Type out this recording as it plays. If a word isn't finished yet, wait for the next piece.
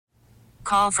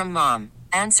Call from mom.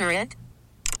 Answer it.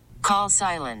 Call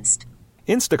silenced.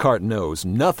 Instacart knows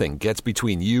nothing gets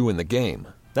between you and the game.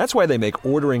 That's why they make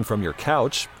ordering from your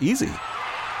couch easy.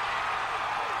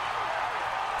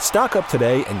 Stock up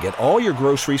today and get all your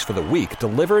groceries for the week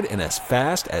delivered in as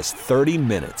fast as 30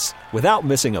 minutes without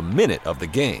missing a minute of the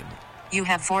game. You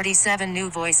have 47 new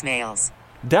voicemails.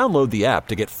 Download the app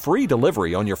to get free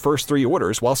delivery on your first 3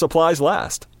 orders while supplies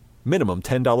last. Minimum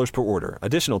 $10 per order.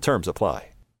 Additional terms apply.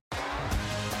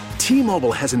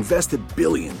 T-Mobile has invested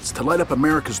billions to light up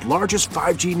America's largest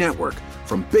 5G network,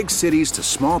 from big cities to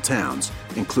small towns,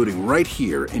 including right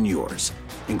here in yours.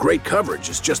 And great coverage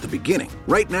is just the beginning.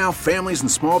 Right now, families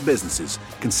and small businesses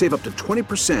can save up to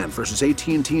 20% versus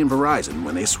AT&T and Verizon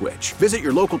when they switch. Visit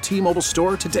your local T-Mobile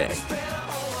store today.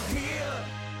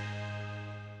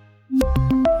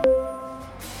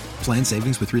 Plan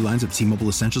savings with 3 lines of T-Mobile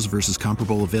Essentials versus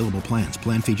comparable available plans.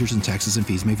 Plan features and taxes and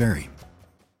fees may vary.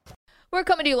 We're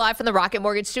coming to you live from the Rocket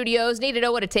Mortgage Studios. Need to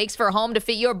know what it takes for a home to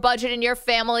fit your budget and your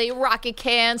family? Rocket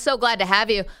can. So glad to have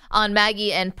you on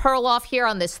Maggie and Perloff here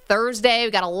on this Thursday.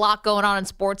 We got a lot going on in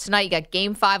sports tonight. You got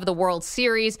Game 5 of the World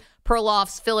Series.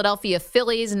 Perloff's Philadelphia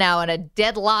Phillies now in a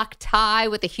deadlock tie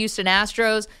with the Houston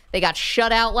Astros. They got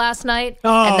shut out last night,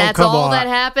 and that's all that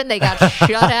happened. They got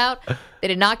shut out. They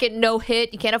did not get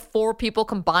no-hit. You can't have 4 people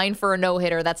combined for a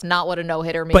no-hitter. That's not what a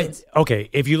no-hitter means. But, okay,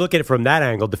 if you look at it from that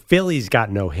angle, the Phillies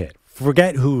got no hit.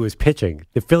 Forget who was pitching.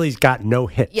 The Phillies got no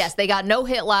hits. Yes, they got no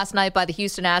hit last night by the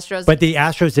Houston Astros. But the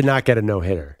Astros did not get a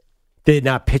no-hitter. They did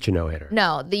not pitch a no-hitter.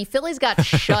 No, the Phillies got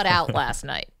shut out last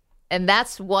night. And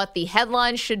that's what the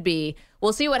headline should be.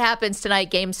 We'll see what happens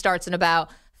tonight. Game starts in about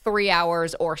 3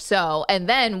 hours or so. And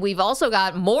then we've also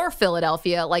got more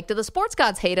Philadelphia. Like, do the sports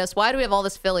gods hate us? Why do we have all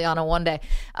this Philly on a one day?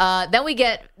 Then we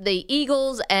get the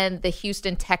Eagles and the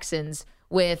Houston Texans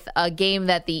with a game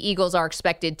that the Eagles are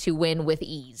expected to win with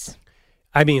ease.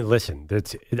 I mean, listen,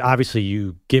 obviously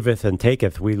you giveth and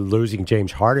taketh. We losing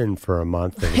James Harden for a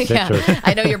month. And yeah,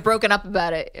 I know you're broken up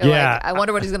about it. Yeah. Like, I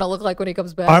wonder what he's going to look like when he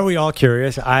comes back. Are we all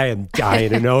curious? I am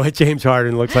dying to know what James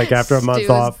Harden looks like after a month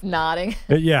off. Nodding.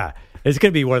 Yeah. It's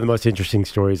going to be one of the most interesting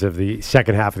stories of the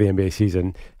second half of the NBA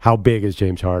season. How big is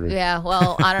James Harden? Yeah,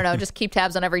 well, I don't know. Just keep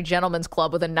tabs on every gentleman's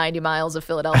club within 90 miles of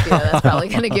Philadelphia. That's probably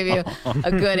going to give you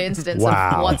a good instance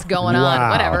of what's going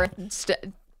on. Whatever.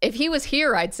 If he was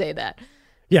here, I'd say that.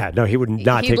 Yeah, no, he would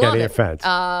not take any offense.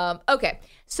 Okay,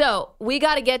 so we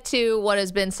got to get to what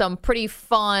has been some pretty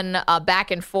fun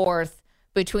back and forth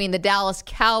between the Dallas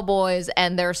Cowboys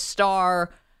and their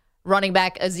star running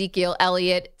back Ezekiel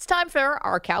Elliott. It's time for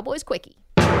our Cowboys Quickie.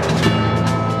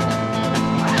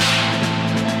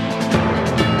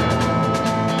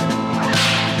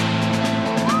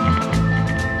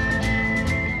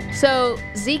 So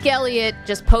Zeke Elliott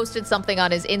just posted something on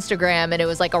his Instagram, and it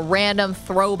was like a random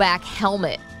throwback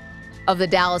helmet of the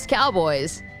Dallas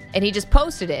Cowboys, and he just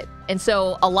posted it. And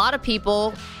so a lot of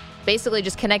people basically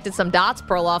just connected some dots,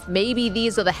 Perloff. Maybe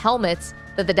these are the helmets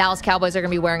that the Dallas Cowboys are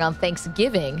going to be wearing on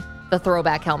Thanksgiving, the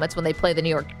throwback helmets when they play the New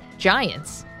York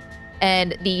Giants.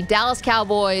 And the Dallas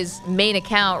Cowboys main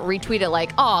account retweeted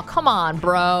like, oh, come on,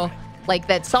 bro. Like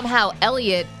that somehow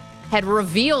Elliott had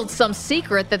revealed some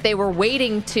secret that they were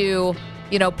waiting to,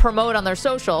 promote on their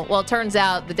social. Well, it turns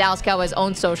out the Dallas Cowboys'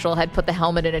 own social had put the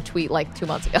helmet in a tweet like 2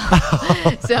 months ago.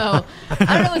 So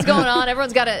I don't know what's going on.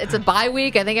 Everyone's it's a bye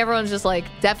week. I think everyone's just like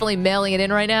definitely mailing it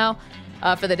in right now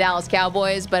for the Dallas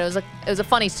Cowboys. But it was a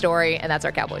funny story, and that's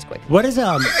our Cowboys Quick. What is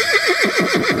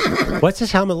what's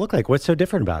this helmet look like? What's so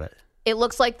different about it? It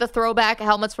looks like the throwback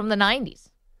helmets from the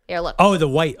 90s. Here, look. Oh, the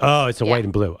white. Oh, it's white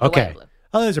and blue. Okay. And blue.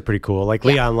 Oh, those are pretty cool. Like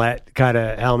Leon Lett kind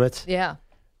of helmets. Yeah.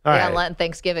 All Leon right. Lett and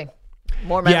Thanksgiving.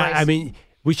 More memories. Yeah, I mean,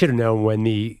 we should have known when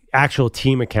the actual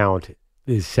team account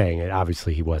is saying it.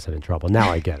 Obviously, he wasn't in trouble. Now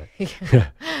I get it.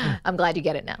 I'm glad you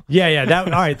get it now. Yeah.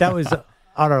 All right. That was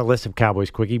on our list of Cowboys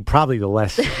Quickie. Probably the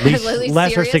lesser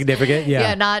significant.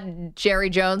 Yeah, not Jerry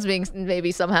Jones being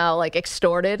maybe somehow like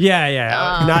extorted.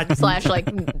 Yeah.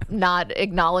 Not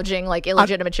acknowledging like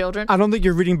illegitimate children. I don't think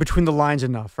you're reading between the lines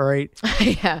enough. All right.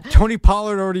 Yeah. Tony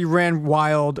Pollard already ran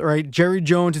wild. All right. Jerry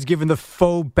Jones is given the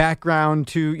faux background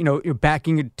to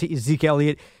backing Zeke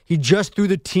Elliott. He just threw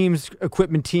the team's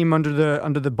equipment team under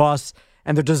the bus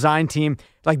and their design team.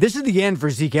 Like, this is the end for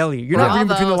Zeke Elliott. You're not reading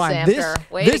between the lines.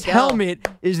 This helmet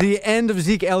is the end of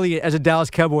Zeke Elliott as a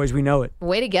Dallas Cowboys. We know it.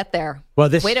 Way to get there.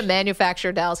 Way to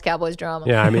manufacture Dallas Cowboys drama.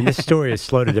 Yeah, I mean, this story is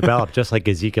slow to develop, just like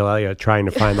Ezekiel Elliott trying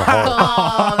to find the hole.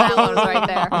 Oh, that one was right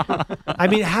there. I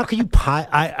mean, how can you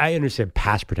I understand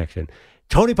pass protection.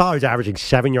 Tony Pollard's averaging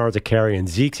 7 yards a carry, and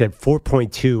Zeke's at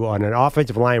 4.2 on an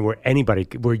offensive line where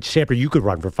Samper, you could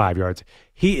run for 5 yards.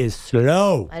 He is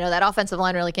slow. I know that offensive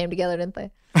line really came together, didn't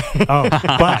they? Oh,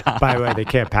 but by the way, they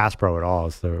can't pass pro at all.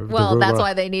 Well, that's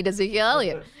why they need Ezekiel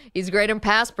Elliott. He's great in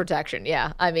pass protection.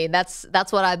 Yeah, I mean that's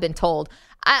what I've been told.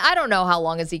 I don't know how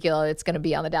long Ezekiel Elliott's going to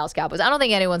be on the Dallas Cowboys. I don't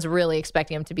think anyone's really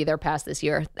expecting him to be there past this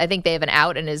year. I think they have an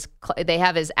out, and they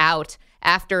have his out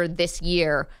after this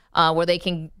year, where they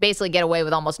can basically get away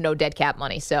with almost no dead cap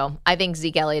money. So I think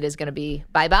Zeke Elliott is going to be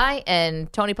bye-bye,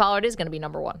 and Tony Pollard is going to be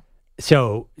number one.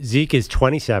 So Zeke is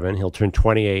 27. He'll turn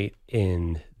 28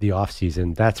 in the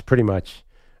offseason. That's pretty much,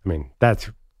 that's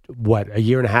a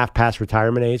year and a half past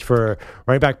retirement age for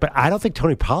running back. But I don't think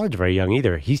Tony Pollard's very young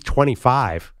either. He's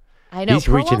 25. I know. He's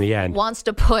reaching the end. Wants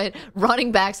to put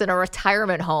running backs in a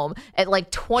retirement home at like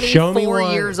 24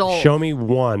 years old. Show me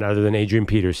one other than Adrian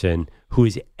Peterson who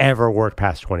has ever worked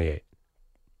past 28.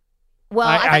 Well,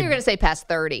 I thought you were going to say past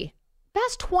 30.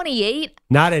 Past 28?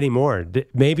 Not anymore.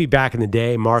 Maybe back in the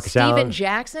day, Marcus Allen. Steven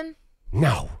Jackson?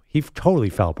 No, he totally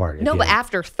fell apart. No, but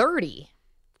after 30.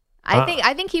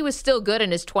 I think he was still good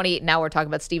in his 28. Now we're talking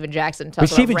about Steven Jackson.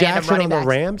 Was Steven Jackson on the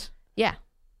Rams? Yeah.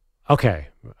 Okay.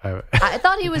 I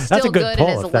thought he was still good in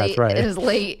his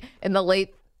late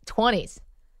 20s.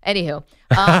 Anywho.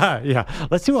 Yeah.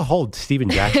 Let's do a whole Steven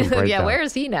Jackson breakdown. Yeah, where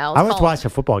is he now? I went to watch a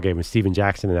football game with Steven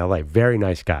Jackson in L.A. Very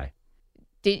nice guy.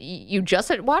 Did you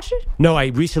just watch it? No, I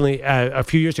recently, a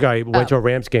few years ago, I went to a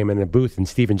Rams game in a booth, and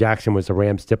Steven Jackson was the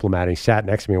Rams diplomat, and he sat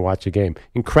next to me and watched the game.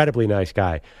 Incredibly nice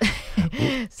guy.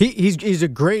 He's a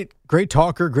great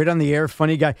talker, great on the air,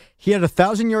 funny guy. He had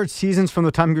 1,000-yard seasons from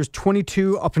the time he was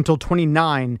 22 up until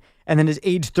 29, and then his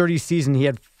age 30 season, he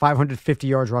had 550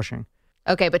 yards rushing.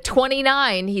 Okay, but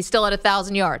 29, he's still at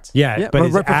 1,000 yards. Yeah, but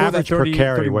his average per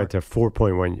carry went to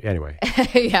 4.1 anyway.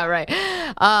 Yeah, right.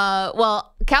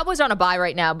 Well, Cowboys are on a bye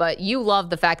right now, but you love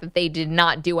the fact that they did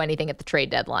not do anything at the trade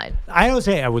deadline. I don't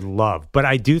say I would love, but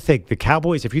I do think the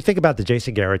Cowboys, if you think about the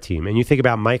Jason Garrett team and you think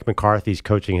about Mike McCarthy's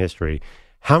coaching history,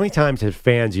 how many times have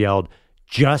fans yelled,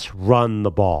 just run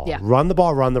the ball. Yeah. Run the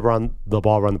ball, run the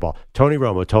ball. Tony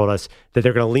Romo told us that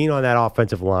they're going to lean on that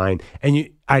offensive line. And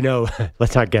I know,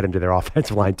 let's not get into their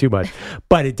offensive line too much,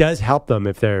 but it does help them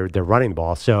if they're running the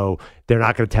ball. So they're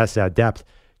not going to test that depth.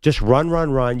 Just run.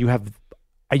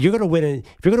 You're going to win.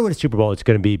 If you're going to win a Super Bowl, it's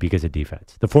going to be because of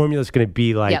defense. The formula is going to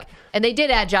be like. Yep. And they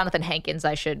did add Jonathan Hankins,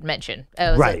 I should mention.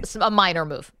 It was a minor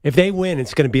move. If they win,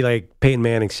 it's going to be like Peyton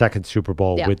Manning's second Super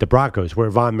Bowl with the Broncos, where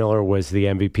Von Miller was the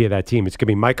MVP of that team. It's going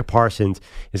to be Micah Parsons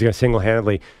is going to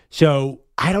single-handedly. So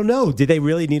I don't know. Did they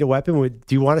really need a weapon?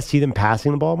 Do you want to see them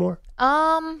passing the ball more?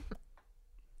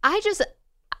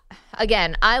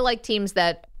 I like teams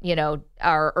that,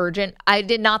 are urgent. I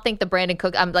did not think the Brandon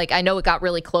Cooks, I know it got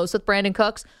really close with Brandon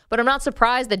Cooks, but I'm not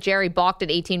surprised that Jerry balked at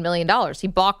 $18 million. He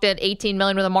balked at $18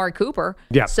 million with Amari Cooper.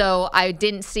 Yeah. So I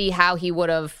didn't see how he would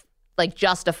have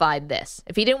justified this.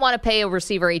 If he didn't want to pay a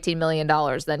receiver $18 million,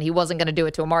 then he wasn't going to do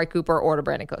it to Amari Cooper or to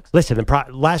Brandon Cooks. Listen,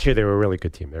 last year they were a really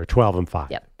good team. They were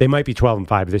 12-5. Yep. They might be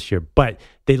 12-5 this year, but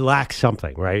they lack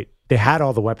something, right? They had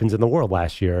all the weapons in the world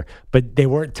last year, but they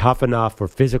weren't tough enough or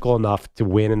physical enough to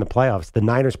win in the playoffs. The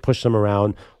Niners pushed them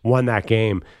around, won that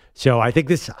game. So I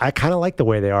think I kind of like the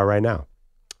way they are right now.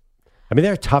 I mean,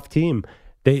 they're a tough team.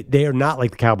 They are not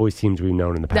like the Cowboys teams we've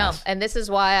known in the past. No, and this is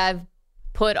why I've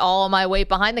put all of my weight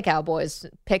behind the Cowboys.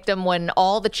 Picked them when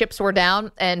all the chips were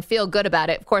down and feel good about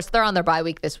it. Of course, they're on their bye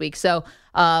week this week, so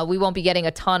we won't be getting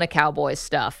a ton of Cowboys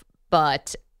stuff.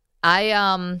 But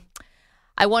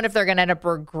I wonder if they're going to end up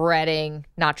regretting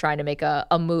not trying to make a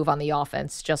move on the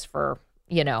offense just for,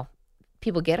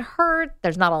 people get hurt.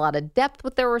 There's not a lot of depth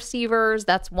with their receivers.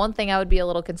 That's one thing I would be a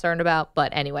little concerned about.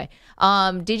 But anyway,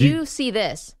 did you see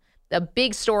this? A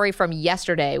big story from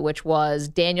yesterday, which was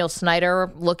Daniel Snyder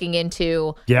looking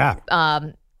into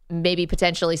maybe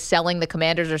potentially selling the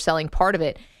Commanders or selling part of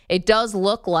it. It does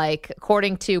look like,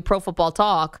 according to Pro Football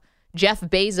Talk, Jeff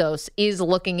Bezos is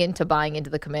looking into buying into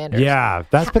the Commanders. Yeah,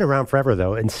 that's been around forever,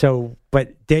 though. And so,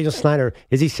 but Daniel Snyder,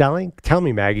 is he selling? Tell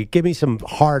me, Maggie. Give me some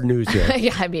hard news here.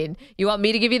 Yeah, I mean, you want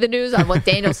me to give you the news on what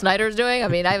Daniel Snyder is doing? I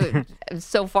mean, I'm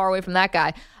so far away from that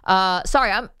guy.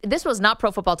 Sorry, this was not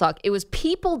Pro Football Talk. It was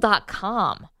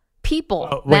People.com.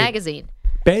 People magazine.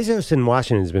 Bezos in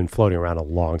Washington has been floating around a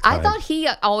long time. I thought he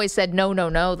always said no,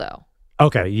 though.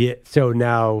 Okay, yeah. So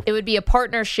now it would be a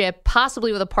partnership,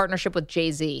 possibly with a partnership with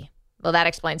Jay-Z. Well, that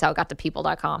explains how it got to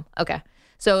People.com. Okay.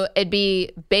 So it'd be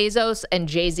Bezos and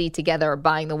Jay-Z together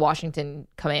buying the Washington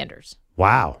Commanders.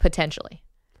 Wow. Potentially.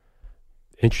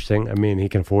 Interesting. I mean, he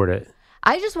can afford it.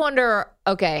 I just wonder,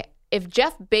 okay, if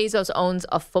Jeff Bezos owns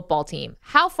a football team,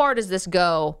 how far does this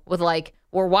go with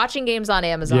We're watching games on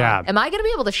Amazon. Yeah. Am I going to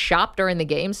be able to shop during the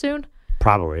game soon?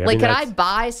 Probably. Like, can I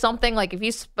buy something? Like, if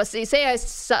you say I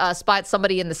spot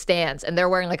somebody in the stands and they're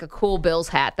wearing like a cool Bills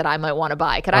hat that I might want to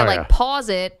buy, could I pause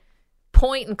it,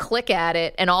 point and click at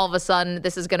it, and all of a sudden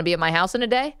this is going to be at my house in a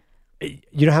day?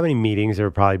 You know how many meetings there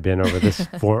have probably been over this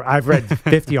forum? I've read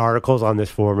 50 articles on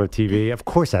this forum of TV. Of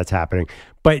course that's happening.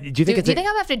 But do you think I'm going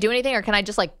to have to do anything, or can I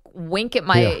just like wink at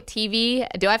my TV?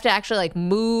 Do I have to actually like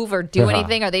move or do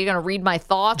anything? Are they going to read my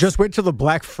thoughts? Just wait till the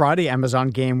Black Friday Amazon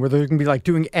game where they're going to be like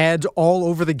doing ads all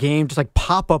over the game, just like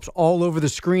pop-ups all over the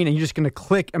screen, and you're just going to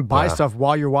click and buy stuff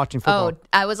while you're watching football. Oh,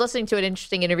 I was listening to an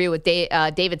interesting interview with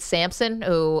David Sampson,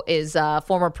 who is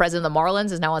former president of the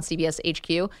Marlins, is now on CBS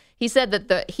HQ. He said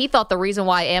that he thought the reason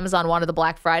why Amazon wanted the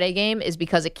Black Friday game is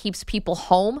because it keeps people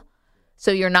home,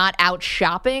 so you're not out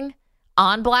shopping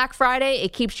on Black Friday.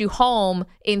 It keeps you home,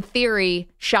 in theory,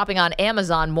 shopping on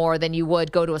Amazon more than you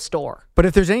would go to a store. But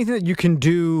if there's anything that you can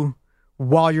do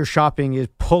while you're shopping is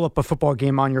pull up a football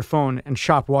game on your phone and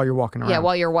shop while you're walking around. Yeah,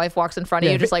 while your wife walks in front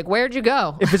of you, just like, where'd you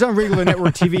go? If it's on regular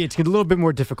network TV, it's a little bit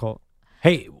more difficult.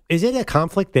 Hey, is it a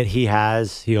conflict that he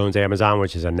owns Amazon,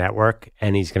 which is a network,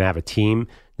 and he's going to have a team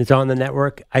that's on the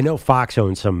network? I know Fox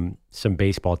owns some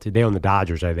baseball. They own the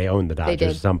Dodgers. They owned the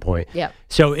Dodgers at some point. Yeah.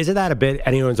 So isn't that a bit,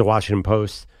 and he owns the Washington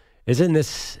Post. Isn't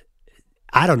this,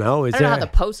 I don't know. I don't know how the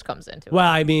Post comes into it. Well,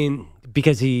 I mean,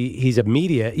 because he's a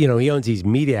media, he owns these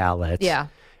media outlets. Yeah.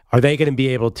 Are they going to be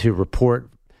able to report?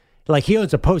 Like, he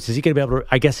owns a Post. Is he going to be able to,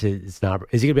 I guess it's not,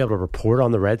 is he going to be able to report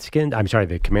on the Redskins? I'm sorry,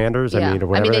 the Commanders, Yeah. or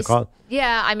whatever they're called?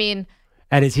 Yeah, I mean.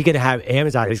 And is he going to have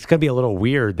Amazon? It's going to be a little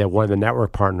weird that one of the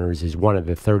network partners is one of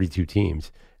the 32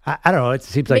 teams. I don't know. It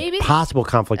seems like possible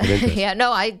conflict of interest. Yeah,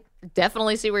 no, I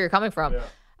definitely see where you're coming from. Yeah.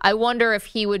 I wonder if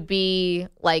he would be,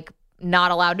 like, not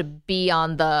allowed to be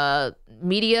on the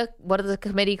media, what is the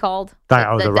committee called?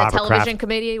 The television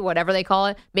committee, whatever they call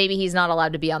it. Maybe he's not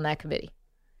allowed to be on that committee.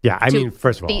 Yeah, I mean,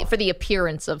 first of all, for the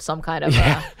appearance of some kind of,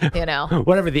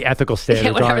 whatever the ethical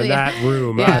standards are in that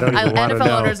room. Yeah. I don't even want to know.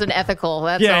 NFL owners and ethical.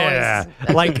 That's always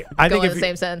like I think in the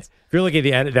same sense. If you're looking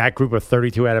at that group of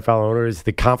 32 NFL owners,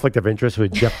 the conflict of interest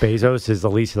with Jeff Bezos is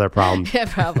the least of their problems.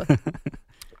 Yeah, probably.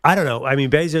 I don't know. I mean,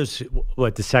 Bezos,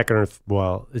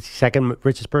 the second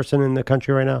richest person in the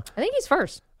country right now? I think he's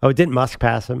first. Oh, didn't Musk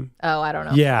pass him? Oh, I don't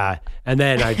know. Yeah, and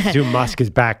then I assume Musk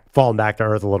is falling back to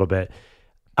earth a little bit.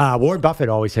 Warren Buffett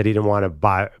always said he didn't want to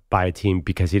buy a team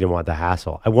because he didn't want the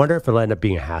hassle. I wonder if it'll end up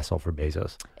being a hassle for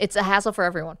Bezos. It's a hassle for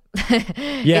everyone.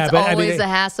 Yeah, it's always a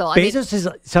hassle. Bezos is.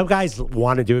 Some guys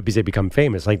want to do it because they become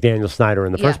famous, like Daniel Snyder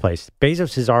in the first place.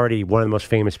 Bezos is already one of the most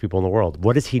famous people in the world.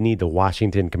 What does he need the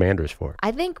Washington Commanders for?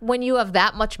 I think when you have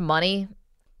that much money,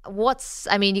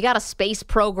 you got a space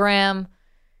program.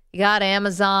 You got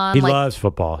Amazon. He loves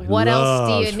football. What else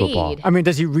do you need? I mean,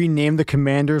 does he rename the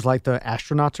Commanders like the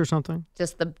astronauts or something?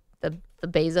 Just the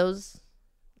Bezos?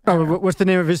 Oh, what's the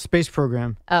name of his space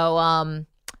program? Oh,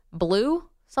 Blue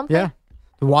something? Yeah,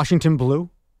 the Washington Blue.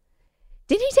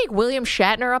 Didn't he take William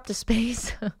Shatner up to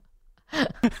space?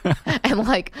 And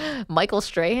like Michael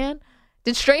Strahan?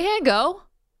 Did Strahan go?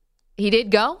 He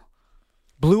did go?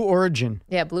 Blue Origin.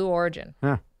 Yeah, Blue Origin.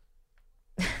 Yeah.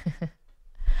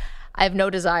 I have no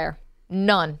desire,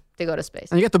 none, to go to space.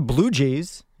 And you got the Blue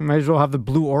Jays. You might as well have the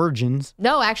Blue Origins.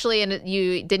 No, actually, and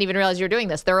you didn't even realize you were doing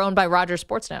this. They're owned by Rogers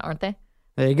Sports now, aren't they?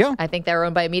 There you go. I think they're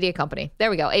owned by a media company. There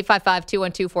we go.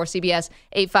 855-212-4CBS,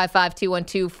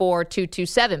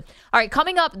 855-212-4227. All right,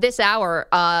 coming up this hour,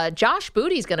 Josh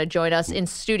Booty's going to join us in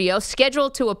studio,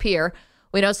 scheduled to appear.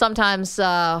 We know sometimes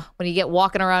when you get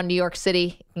walking around New York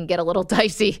City, it can get a little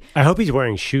dicey. I hope he's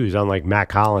wearing shoes, unlike Matt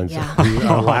Collins,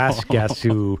 our last guest,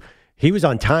 who he was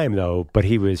on time, though, but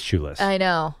he was shoeless. I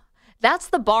know. That's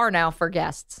the bar now for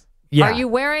guests. Yeah. Are you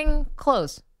wearing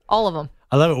clothes? All of them.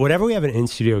 I love it. Whenever we have an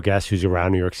in-studio guest who's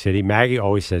around New York City, Maggie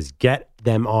always says, get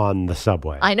them on the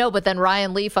subway. I know, but then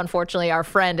Ryan Leaf, unfortunately, our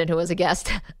friend and who was a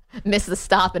guest, missed the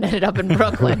stop and ended up in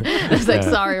Brooklyn. I was like,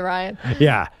 sorry, Ryan.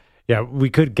 Yeah. Yeah,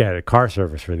 we could get a car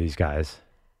service for these guys.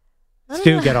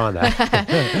 Stu, get on that.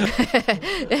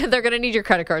 They're going to need your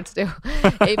credit card, Stu.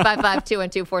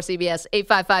 855-212-4CBS,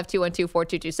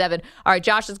 855-212-4227. All right,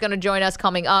 Josh is going to join us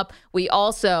coming up. We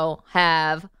also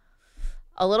have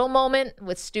a little moment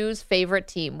with Stu's favorite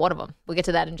team, one of them. We'll get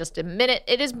to that in just a minute.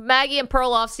 It is Maggie and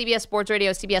Perloff, CBS Sports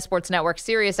Radio, CBS Sports Network,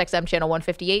 Sirius XM Channel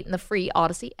 158, and the free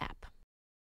Odyssey app.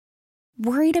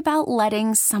 Worried about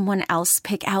letting someone else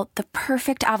pick out the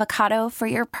perfect avocado for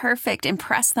your perfect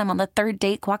impress them on the third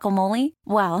date guacamole?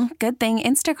 Well, good thing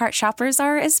Instacart shoppers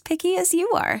are as picky as you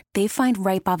are. They find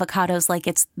ripe avocados like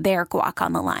it's their guac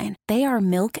on the line. They are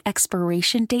milk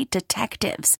expiration date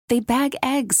detectives. They bag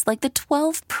eggs like the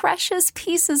 12 precious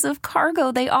pieces of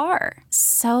cargo they are.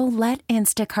 So let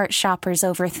Instacart shoppers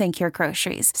overthink your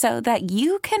groceries so that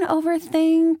you can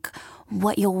overthink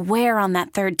what you'll wear on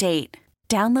that third date.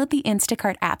 Download the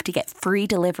Instacart app to get free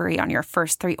delivery on your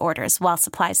first 3 orders while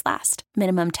supplies last.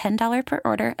 Minimum $10 per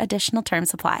order. Additional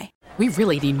terms apply. We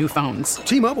really need new phones.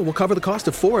 T-Mobile will cover the cost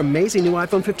of 4 amazing new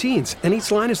iPhone 15s, and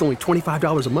each line is only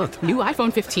 $25 a month. New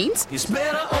iPhone 15s? It's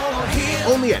better over here.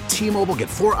 Only at T-Mobile, get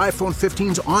 4 iPhone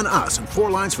 15s on us and 4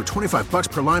 lines for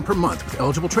 $25 per line per month with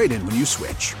eligible trade-in when you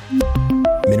switch.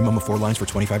 Minimum of 4 lines for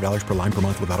 $25 per line per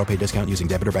month with autopay discount using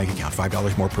debit or bank account.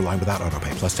 $5 more per line without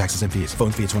autopay, plus taxes and fees. Phone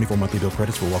fee at 24 monthly bill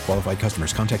credits for well-qualified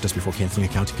customers. Contact us before canceling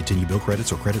account to continue bill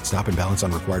credits or credit stop and balance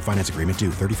on required finance agreement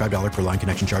due. $35 per line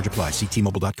connection charge applies. See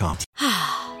T-Mobile.com.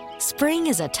 Spring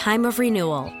is a time of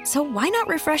renewal, so why not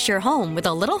refresh your home with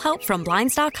a little help from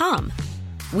Blinds.com?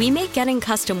 We make getting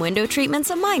custom window treatments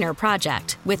a minor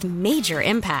project with major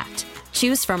impact.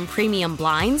 Choose from premium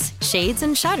blinds, shades,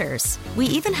 and shutters. We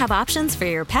even have options for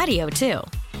your patio, too.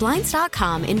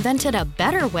 Blinds.com invented a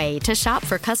better way to shop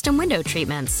for custom window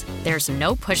treatments. There's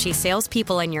no pushy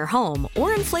salespeople in your home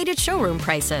or inflated showroom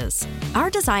prices. Our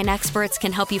design experts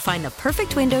can help you find the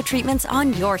perfect window treatments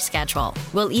on your schedule.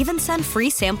 We'll even send free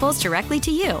samples directly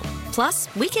to you.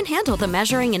 Plus, we can handle the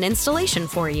measuring and installation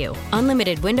for you.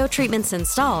 Unlimited window treatments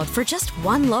installed for just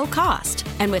one low cost.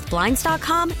 And with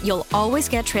Blinds.com, you'll always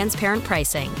get transparent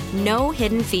pricing. No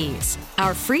hidden fees.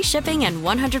 Our free shipping and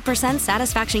 100%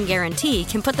 satisfaction guarantee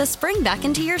can put the spring back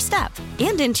into your step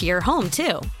and into your home,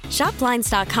 too. Shop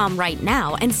Blinds.com right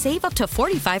now and save up to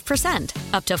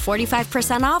 45%. Up to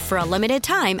 45% off for a limited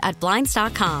time at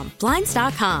Blinds.com.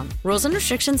 Blinds.com. Rules and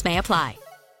restrictions may apply.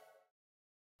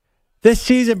 This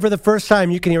season, for the first time,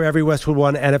 you can hear every Westwood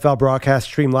One NFL broadcast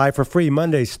stream live for free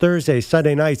Mondays, Thursdays,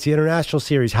 Sunday nights, the International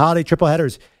Series, holiday triple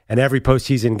headers, and every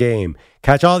postseason game.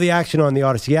 Catch all the action on the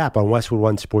Odyssey app on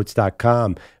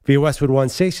WestwoodOneSports.com via Westwood One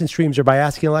station streams or by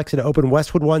asking Alexa to open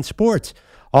Westwood One Sports.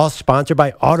 All sponsored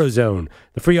by AutoZone.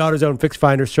 The free AutoZone Fix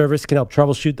Finder service can help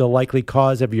troubleshoot the likely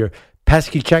cause of your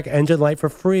pesky check engine light for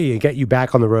free and get you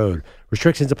back on the road.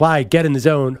 Restrictions apply. Get in the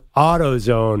zone.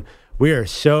 AutoZone. We are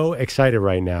so excited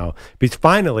right now because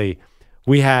finally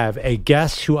we have a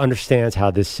guest who understands how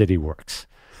this city works.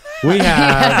 We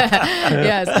have,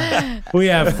 Yes. We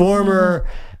have former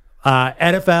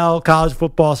NFL, college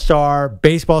football star,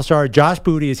 baseball star Josh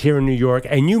Booty is here in New York,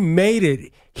 and you made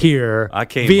it here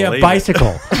via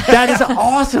bicycle. That is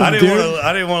awesome, I didn't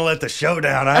dude. want to let the show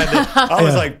down. I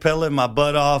was like pedaling my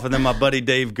butt off, and then my buddy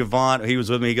Dave Gavant, he was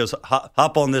with me. He goes,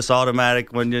 "Hop on this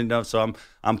automatic when you know." So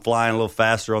I'm flying a little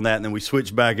faster on that, and then we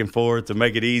switch back and forth to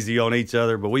make it easy on each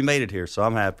other. But we made it here, so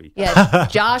I'm happy. Yeah,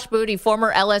 Josh Booty,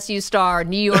 former LSU star,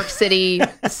 New York City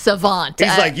savant.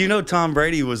 He's like, Tom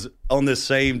Brady was on this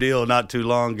same deal not too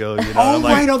long ago. You know, Oh,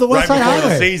 right, on the West Side before Highway.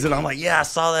 the season. I'm like, yeah, I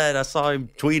saw that. I saw him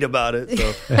tweet about it.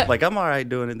 So like, I'm all right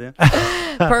doing it then.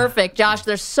 Perfect. Josh,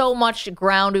 there's so much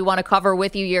ground we want to cover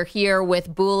with you. You're here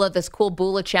with Bula, this cool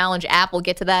Bula Challenge app. We'll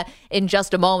get to that in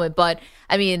just a moment. But,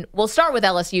 I mean, we'll start with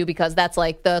LSU because that's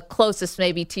like the closest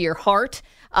maybe to your heart.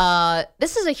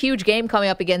 This is a huge game coming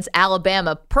up against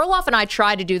Alabama. Perloff and I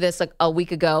tried to do this a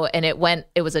week ago, and it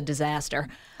was a disaster.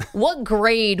 What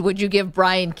grade would you give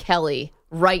Brian Kelly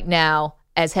right now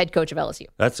as head coach of LSU?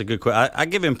 That's a good question. I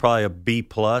give him probably a B+.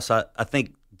 I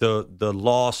think the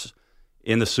loss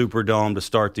in the Superdome to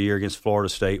start the year against Florida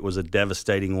State was a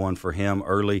devastating one for him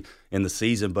early in the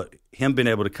season, but him being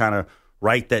able to kind of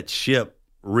right that ship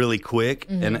really quick,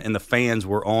 and the fans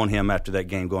were on him after that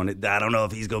game going, I don't know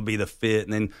if he's going to be the fit.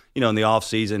 And then, in the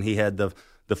offseason, he had the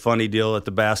funny deal at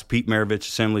the Pete Maravich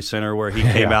Assembly Center where he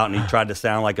came out and he tried to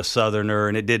sound like a Southerner,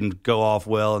 and it didn't go off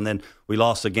well. And then we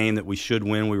lost a game that we should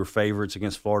win. We were favorites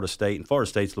against Florida State, and Florida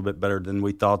State's a little bit better than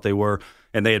we thought they were.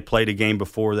 And they had played a game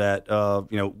before that,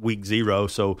 week 0.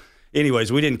 So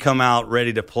anyways, we didn't come out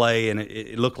ready to play, and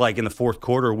it looked like in the fourth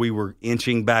quarter we were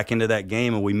inching back into that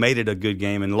game, and we made it a good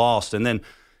game and lost. And then,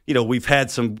 we've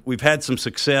had some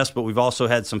success, but we've also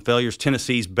had some failures.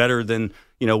 Tennessee's better than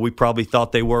we probably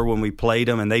thought they were when we played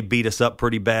them, and they beat us up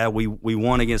pretty bad. We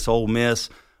won against Ole Miss.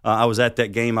 I was at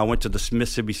that game. I went to the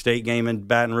Mississippi State game in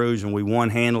Baton Rouge, and we won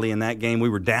handily in that game. We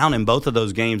were down in both of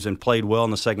those games and played well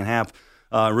in the second half.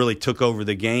 Really took over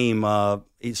the game.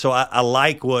 So I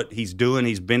like what he's doing.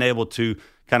 He's been able to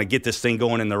kind of get this thing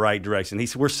going in the right direction.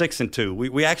 We're 6-2.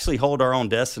 We actually hold our own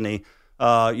destiny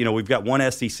we've got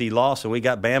one SEC loss, and we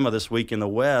got Bama this week in the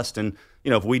West. And,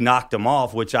 if we knocked them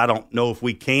off, which I don't know if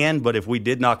we can, but if we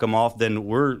did knock them off, then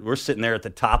we're sitting there at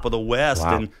the top of the West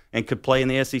and could play in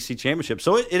the SEC championship.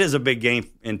 So it is a big game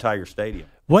in Tiger Stadium.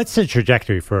 What's the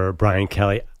trajectory for Brian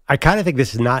Kelly? I kind of think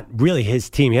this is not really his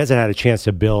team. He hasn't had a chance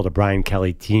to build a Brian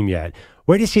Kelly team yet.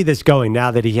 Where do you see this going now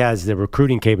that he has the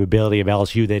recruiting capability of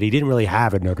LSU that he didn't really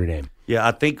have at Notre Dame? Yeah,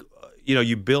 I think,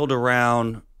 you build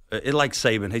around it like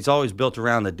Saban. He's always built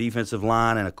around the defensive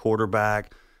line and a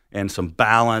quarterback and some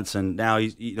balance. And now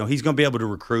he's going to be able to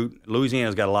recruit.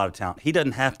 Louisiana's got a lot of talent. He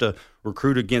doesn't have to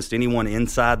recruit against anyone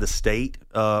inside the state,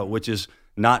 which is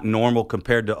not normal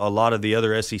compared to a lot of the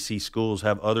other SEC schools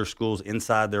have other schools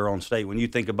inside their own state. When you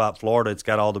think about Florida, it's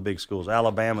got all the big schools.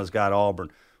 Alabama's got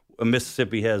Auburn.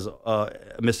 Mississippi has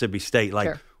Mississippi State.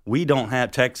 Sure. We don't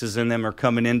have Texas, and them are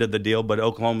coming into the deal, but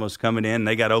Oklahoma's coming in.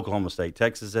 They got Oklahoma State,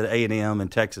 Texas at A&M,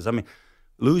 and Texas. I mean,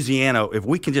 Louisiana, if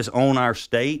we can just own our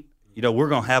state, we're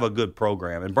going to have a good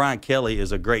program. And Brian Kelly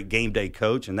is a great game day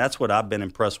coach, and that's what I've been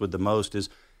impressed with the most is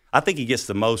I think he gets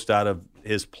the most out of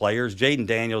his players. Jaden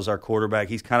Daniels, our quarterback,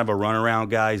 he's kind of a runaround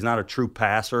guy. He's not a true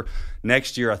passer.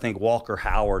 Next year, I think Walker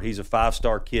Howard, he's a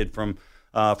 5-star kid from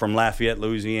Lafayette,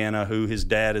 Louisiana, who his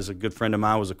dad is a good friend of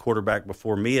mine, was a quarterback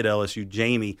before me at LSU.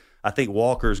 Jamie, I think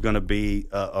Walker is going to be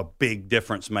a big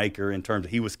difference maker in terms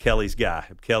of he was Kelly's guy.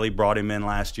 Kelly brought him in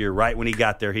last year. Right when he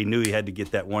got there, he knew he had to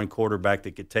get that one quarterback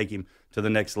that could take him to the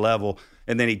next level.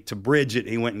 And then to bridge it,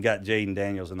 he went and got Jaden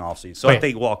Daniels in the offseason. So I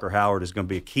think Walker Howard is going to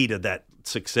be a key to that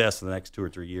success in the next 2 or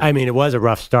 3 years. I mean, it was a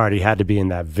rough start. He had to be in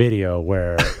that video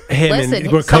where him Listen,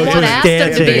 and where coach was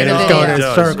dancing and it's going in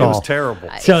a circle. It was terrible.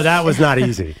 So that was not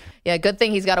easy. Yeah, good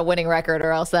thing he's got a winning record,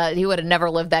 or else that he would have never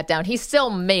lived that down. He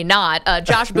still may not.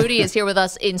 Josh Booty is here with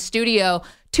us in studio.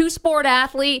 2-sport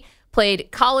athlete, played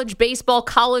college baseball,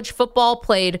 college football,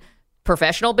 played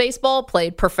professional baseball,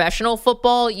 played professional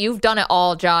football. You've done it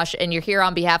all, Josh, and you're here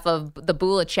on behalf of the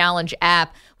Bula Challenge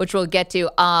app, which we'll get to.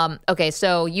 Okay,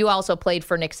 so you also played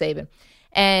for Nick Saban.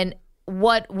 And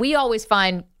what we always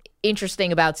find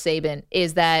interesting about Saban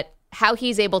is that how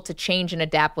he's able to change and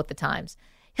adapt with the times.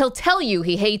 He'll tell you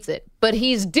he hates it, but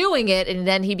he's doing it, and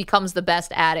then he becomes the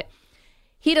best at it.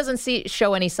 He doesn't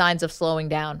show any signs of slowing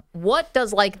down. What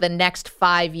does the next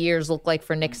 5 years look like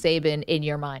for Nick Saban in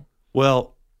your mind?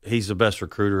 Well, he's the best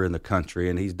recruiter in the country,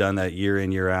 and he's done that year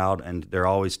in, year out, and they're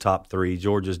always top 3.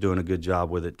 Georgia's doing a good job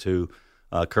with it too.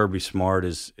 Kirby Smart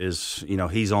is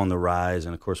he's on the rise,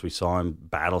 and of course we saw him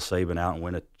battle Saban out and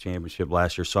win a championship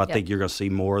last year. So I think you're going to see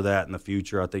more of that in the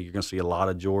future. I think you're going to see a lot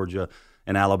of Georgia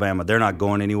and Alabama. They're not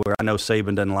going anywhere. I know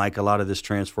Saban doesn't like a lot of this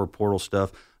transfer portal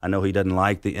stuff. I know he doesn't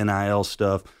like the NIL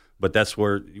stuff, but that's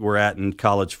where we're at in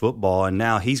college football. And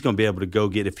now he's going to be able to go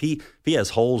get, if he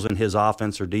has holes in his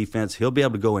offense or defense, he'll be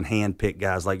able to go and handpick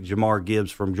guys like Jamar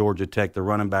Gibbs from Georgia Tech, the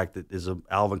running back that is an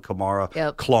Alvin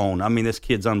Kamara clone. I mean, this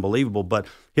kid's unbelievable, but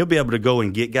he'll be able to go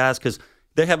and get guys because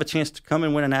they have a chance to come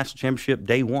and win a national championship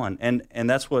day one. And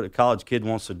that's what a college kid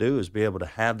wants to do, is be able to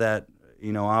have that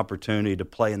opportunity to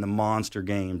play in the monster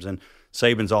games. And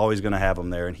Saban's always going to have them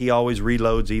there. And he always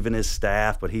reloads even his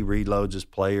staff, but he reloads his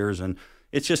players. And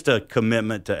it's just a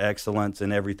commitment to excellence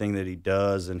in everything that he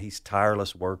does. And he's a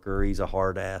tireless worker. He's a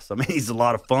hard ass. I mean, he's a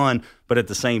lot of fun, but at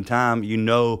the same time,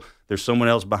 there's someone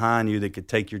else behind you that could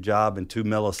take your job in 2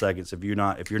 milliseconds if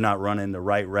you're not running the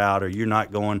right route, or you're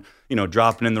not going,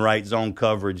 dropping in the right zone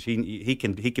coverage. He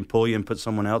can pull you and put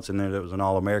someone else in there that was an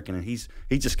All-American, and he's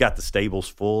just got the stables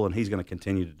full, and he's going to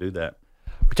continue to do that.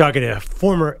 We're talking to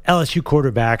former LSU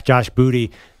quarterback Josh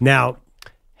Booty. Now,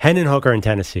 Hendon Hooker in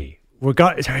Tennessee. We're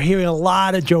hearing a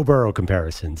lot of Joe Burrow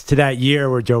comparisons to that year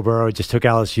where Joe Burrow just took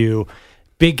LSU.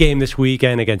 Big game this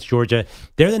weekend against Georgia.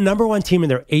 They're the number 1 team,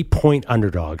 and they're 8-point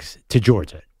underdogs to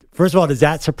Georgia. First of all, does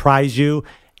that surprise you?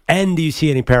 And do you see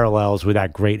any parallels with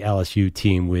that great LSU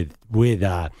team with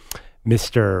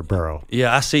Mr. Burrow?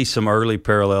 Yeah, I see some early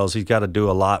parallels. He's got to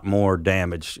do a lot more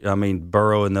damage. I mean,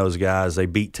 Burrow and those guys, they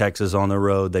beat Texas on the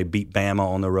road. They beat Bama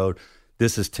on the road.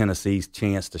 This is Tennessee's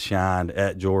chance to shine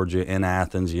at Georgia in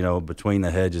Athens, between the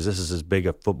hedges. This is as big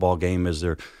a football game as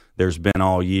there's been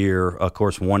all year. Of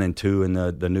course, 1 and 2 in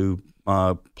the new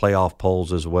playoff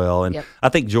polls as well. And I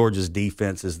think Georgia's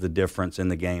defense is the difference in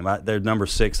the game. They're number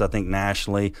 6, I think,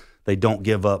 nationally. They don't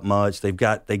give up much. They've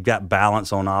got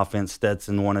balance on offense.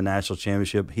 Stetson won a national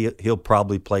championship. He'll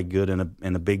probably play good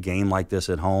in a big game like this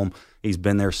at home. He's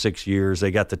been there 6 years. They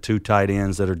got the 2 tight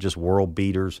ends that are just world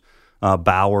beaters.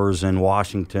 Bowers and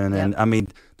Washington, and I mean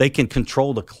they can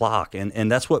control the clock,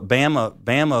 and that's what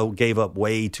Bama gave up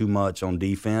way too much on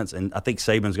defense, and I think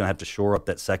Saban's going to have to shore up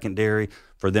that secondary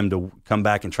for them to come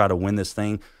back and try to win this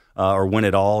thing. or win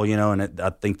it all, and I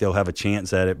think they'll have a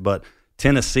chance at it. But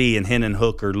Tennessee and Hendon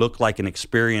Hooker look like an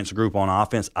experienced group on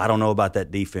offense. I don't know about that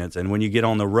defense. And when you get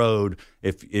on the road,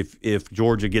 if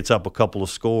Georgia gets up a couple of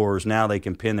scores, now they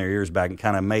can pin their ears back and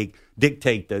kind of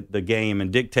dictate the game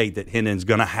and dictate that Hendon's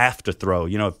going to have to throw.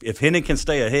 If Hendon can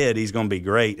stay ahead, he's going to be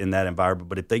great in that environment.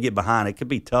 But if they get behind, it could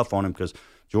be tough on him because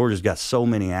Georgia's got so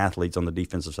many athletes on the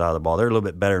defensive side of the ball. They're a little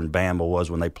bit better than Bama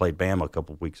was when they played Bama a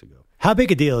couple of weeks ago. How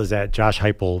big a deal is that Josh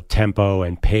Heupel tempo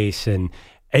and pace? And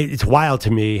it's wild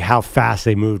to me how fast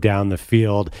they move down the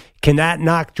field. Can that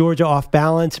knock Georgia off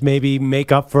balance, maybe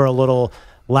make up for a little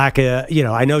lack of,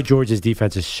 I know Georgia's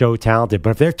defense is so talented,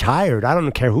 but if they're tired, I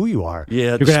don't care who you are.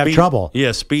 You're going to have trouble.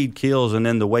 Yeah, speed kills, and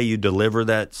then the way you deliver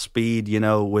that speed,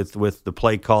 with the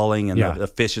play calling and the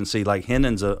efficiency. Like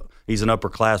Hendon's he's an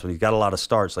upperclassman. He's got a lot of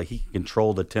starts. Like he can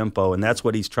control the tempo, and that's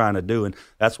what he's trying to do, and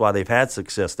that's why they've had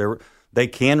success. They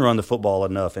can run the football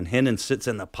enough, and Hendon sits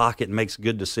in the pocket and makes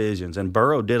good decisions. And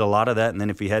Burrow did a lot of that, and then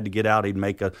if he had to get out, he'd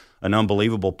make an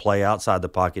unbelievable play outside the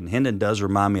pocket. And Hendon does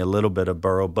remind me a little bit of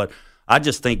Burrow, but I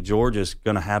just think Georgia's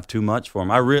going to have too much for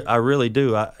him. I really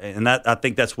do. I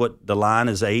think that's what the line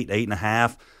is,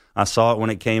 8.5. I saw it when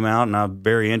it came out, and I'm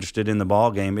very interested in the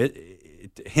ball game.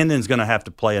 Hendon's going to have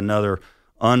to play another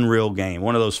unreal game,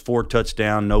 one of those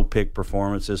 4-touchdown, no-pick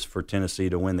performances for Tennessee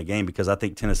to win the game, because I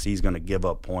think Tennessee's going to give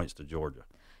up points to Georgia.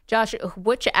 Josh,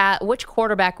 which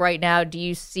quarterback right now do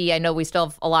you see? I know we still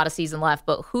have a lot of season left,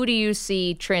 but who do you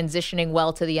see transitioning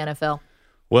well to the NFL?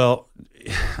 Well,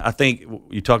 I think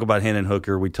you talk about Hendon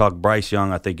Hooker. We talk Bryce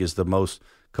Young, I think, is the most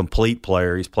complete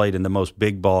player. He's played in the most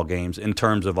big ball games in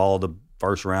terms of all the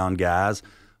first-round guys.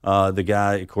 The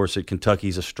guy, of course, at Kentucky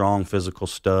is a strong physical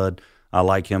stud. I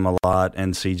like him a lot,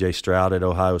 and C.J. Stroud at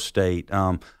Ohio State.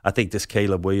 I think this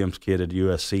Caleb Williams kid at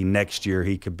USC next year,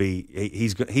 he could be.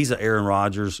 He's an Aaron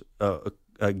Rodgers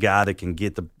a guy that can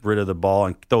get rid of the ball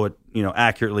and throw it,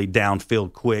 accurately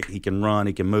downfield quick. He can run,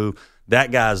 he can move.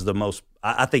 That guy's the most.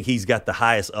 I think he's got the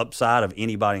highest upside of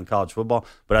anybody in college football.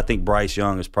 But I think Bryce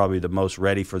Young is probably the most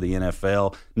ready for the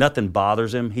NFL. Nothing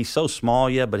bothers him. He's so small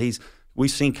yet, but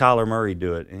we've seen Kyler Murray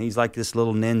do it, and he's like this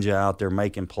little ninja out there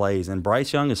making plays. And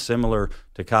Bryce Young is similar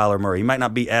to Kyler Murray. He might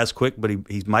not be as quick, but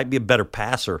he might be a better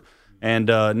passer, and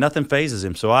nothing phases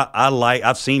him. So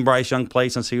I've seen Bryce Young play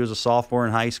since he was a sophomore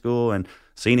in high school and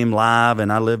seen him live,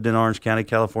 and I lived in Orange County,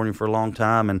 California for a long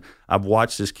time, and I've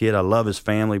watched this kid. I love his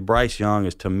family. Bryce Young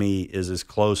is, to me, is as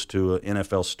close to an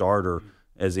NFL starter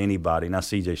as anybody. Now,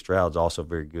 C.J. Stroud's also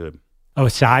very good. Oh,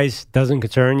 size doesn't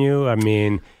concern you? I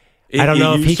mean, I don't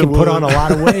know if he can put on a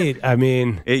lot of weight. I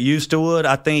mean, it used to would.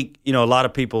 I think, a lot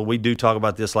of people, we do talk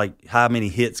about this, like how many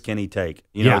hits can he take?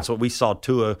 It's what we saw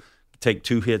Tua take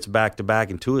 2 hits back to back,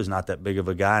 and Tua's not that big of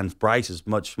a guy, and Bryce is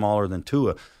much smaller than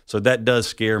Tua. So that does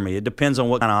scare me. It depends on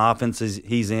what kind of offenses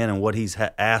he's in and what he's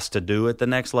asked to do at the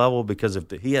next level, because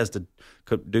if he has to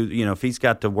do, if he's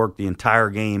got to work the entire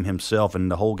game himself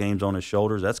and the whole game's on his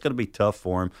shoulders, that's going to be tough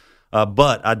for him.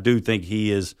 But I do think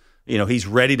he is. He's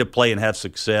ready to play and have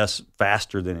success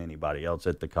faster than anybody else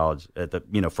at the college,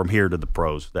 from here to the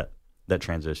pros, that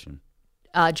transition.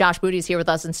 Josh Booty is here with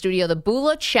us in studio. The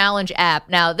Bula Challenge app.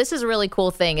 Now, this is a really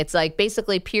cool thing. It's like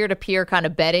basically peer-to-peer kind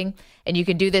of betting, and you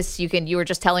can do this. You were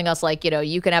just telling us, like,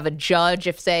 you can have a judge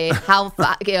if, say,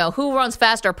 who runs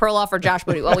faster, Perloff or Josh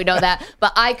Booty. Well, we know that,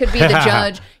 but I could be the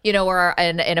judge,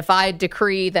 and if I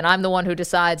decree, then I'm the one who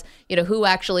decides, who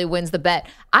actually wins the bet.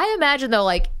 I imagine, though,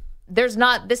 like,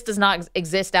 this does not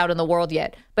exist out in the world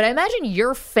yet, but I imagine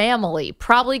your family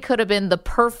probably could have been the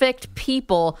perfect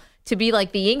people to be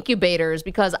like the incubators,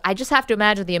 because I just have to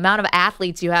imagine the amount of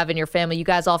athletes you have in your family. You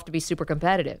guys all have to be super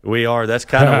competitive. We are. That's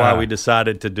kind of why we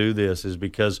decided to do this, is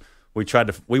because we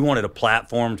wanted a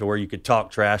platform to where you could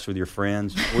talk trash with your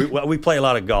friends. We play a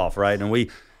lot of golf, right? And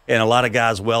a lot of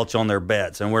guys welch on their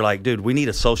bets, and we're like, dude, we need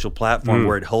a social platform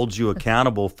where it holds you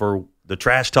accountable for the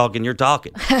trash talking you're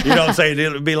talking. You know what I'm saying?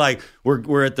 It would be like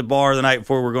we're at the bar the night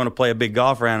before we're going to play a big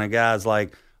golf round, and a guy's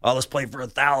like, oh, let's play for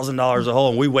 $1,000 a hole.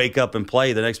 And we wake up and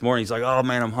play the next morning. He's like, oh,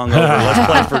 man, I'm hungover.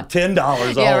 Let's play for $10 a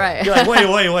hole. Yeah, right. You're like,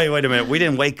 wait a minute. We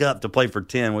didn't wake up to play for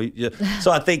 10. So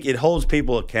I think it holds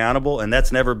people accountable, and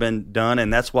that's never been done.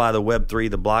 And that's why the Web3,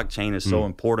 the blockchain, is so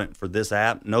important for this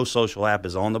app. No social app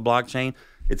is on the blockchain.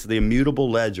 It's the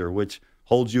immutable ledger, which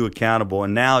holds you accountable.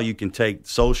 And now you can take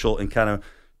social and kind of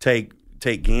take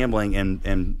gambling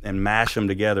and mash them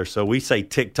together. So we say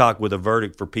TikTok with a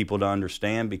verdict for people to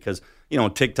understand, because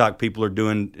on TikTok,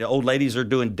 old ladies are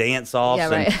doing dance offs,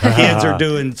 and kids are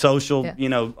doing social,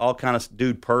 all kind of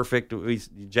dude perfect,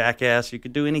 jackass. You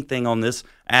could do anything on this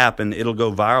app and it'll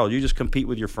go viral. You just compete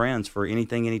with your friends for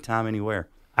anything, anytime, anywhere.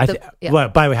 Well,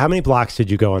 by the way, how many blocks did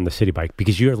you go on the city bike?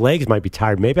 Because your legs might be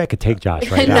tired. Maybe I could take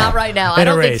Josh right now. Not right now. I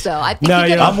don't think so. I think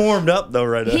I'm warmed up though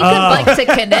right now. He could bike to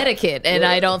Connecticut, and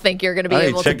I don't think you're going to be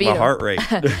able to beat him. Check my heart rate.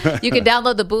 You can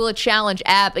download the Bula Challenge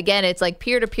app. Again, it's like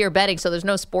peer-to-peer betting, so there's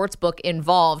no sports book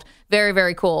involved. Very,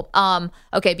 very cool.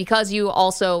 Okay, because you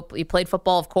played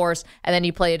football, of course, and then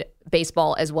you played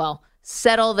baseball as well.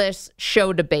 Settle this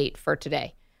show debate for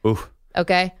today. Oof.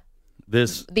 Okay?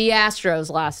 The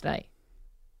Astros last night.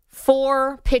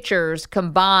 4 pitchers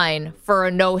combined for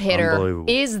a no-hitter.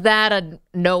 Is that a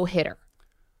no-hitter?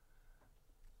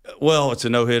 Well, it's a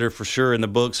no-hitter for sure in the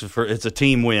books. It's a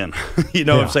team win. You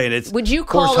know what I'm saying? Would you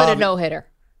call it a no-hitter?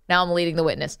 Now I'm leading the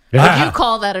witness. Would you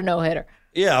call that a no-hitter?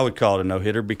 Yeah, I would call it a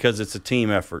no-hitter because it's a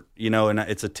team effort, and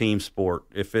it's a team sport.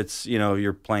 If it's,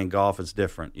 you're playing golf, it's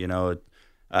different,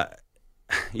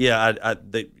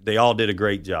 they all did a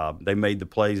great job. They made the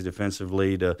plays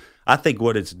defensively. I think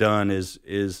what it's done is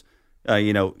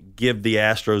give the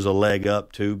Astros a leg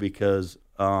up too because,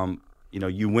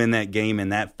 you win that game in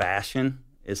that fashion.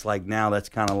 It's like now that's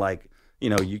kind of like,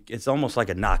 it's almost like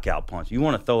a knockout punch. You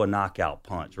want to throw a knockout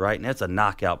punch, right? And that's a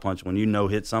knockout punch when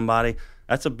hit somebody.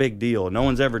 That's a big deal. No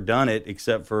one's ever done it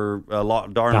except for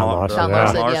Darren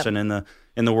Larson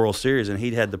in the World Series, and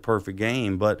he'd had the perfect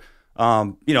game. But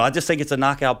I just think it's a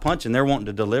knockout punch, and they're wanting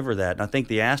to deliver that. And I think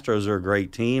the Astros are a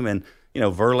great team, and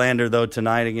Verlander though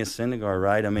tonight against Syndergaard,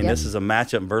 right? I mean, This is a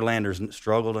matchup. Verlander's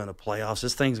struggled in the playoffs.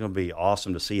 This thing's going to be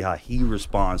awesome to see how he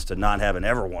responds to not having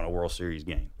ever won a World Series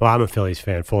game. Well, I'm a Phillies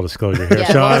fan. Full disclosure here.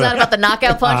 Yeah, what was that about the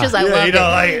knockout punches? I loved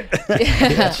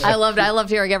it. I loved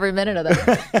hearing every minute of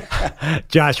that.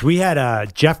 Josh, we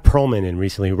had Jeff Pearlman in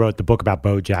recently who wrote the book about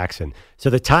Bo Jackson. So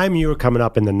the time you were coming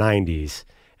up in the 90s,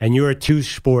 and you were a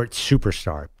 2-sport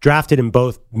superstar, drafted in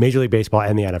both Major League Baseball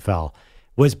and the NFL.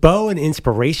 Was Bo an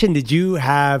inspiration? Did you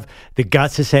have the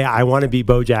guts to say, I want to be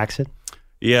Bo Jackson?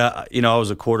 Yeah, I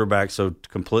was a quarterback, so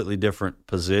completely different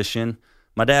position.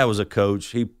 My dad was a coach.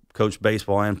 He coached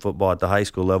baseball and football at the high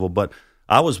school level, but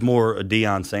I was more a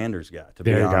Deion Sanders guy, to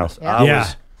be honest.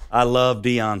 Yeah. I love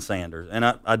Deion Sanders, and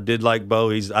I did like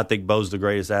Bo. I think Bo's the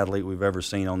greatest athlete we've ever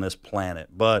seen on this planet,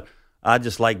 but I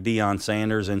just like Deion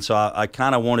Sanders, and so I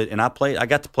kind of wanted, and I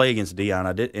got to play against Deion.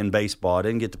 I did in baseball. I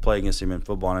didn't get to play against him in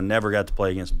football, and I never got to play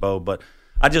against Bo. But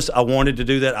I wanted to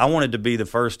do that. I wanted to be the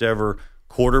first ever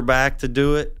quarterback to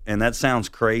do it, and that sounds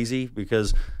crazy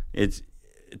because it's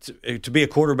to be a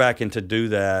quarterback and to do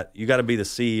that, you got to be the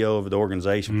CEO of the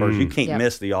organization first. You can't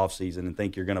miss the offseason and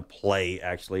think you're going to play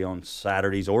actually on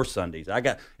Saturdays or Sundays.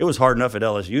 It was hard enough at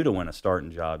LSU to win a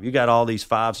starting job. You got all these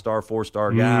 5-star,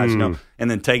 4-star guys, and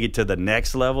then take it to the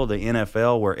next level, the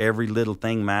NFL, where every little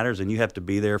thing matters, and you have to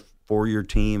be there for your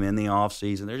team in the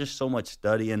offseason. There's just so much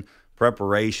studying,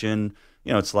 preparation.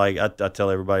 It's like I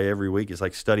tell everybody every week, it's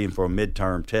like studying for a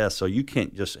midterm test. So you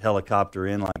can't just helicopter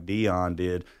in like Deion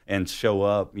did and show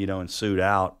up, and suit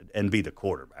out and be the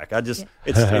quarterback.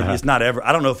 It's not ever.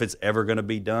 I don't know if it's ever going to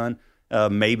be done.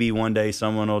 Maybe one day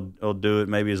someone will do it,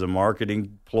 maybe as a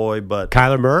marketing ploy. But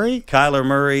Kyler Murray,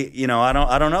 I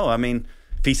don't know. I mean,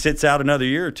 if he sits out another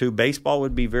year or two, baseball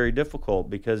would be very difficult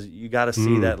because you got to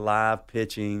see that live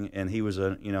pitching, and he was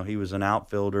an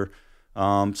outfielder.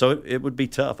 So it would be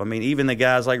tough. I mean, even the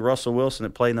guys like Russell Wilson that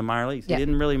played in the minor leagues, he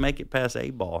didn't really make it past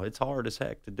A-ball. It's hard as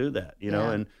heck to do that,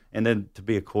 and then to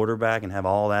be a quarterback and have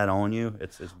all that on you,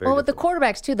 it's very difficult. With the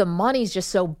quarterbacks too, the money's just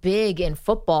so big in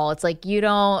football. It's like you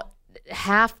don't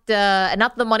have to, and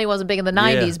not that the money wasn't big in the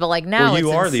 90s, but like now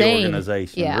you are insane. The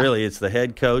organization. Yeah. Really, it's the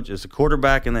head coach, it's the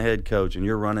quarterback and the head coach, and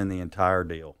you're running the entire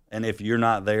deal. And if you're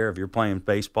not there, if you're playing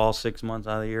baseball 6 months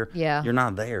out of the year, you're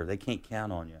not there. They can't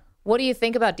count on you. What do you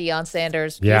think about Deion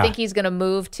Sanders? Do you think he's going to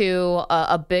move to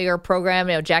a bigger program?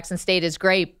 Jackson State is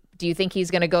great. Do you think he's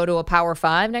going to go to a Power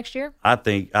 5 next year? I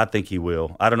think he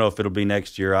will. I don't know if it'll be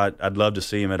next year. I'd love to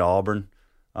see him at Auburn,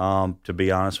 to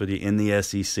be honest with you, in the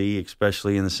SEC,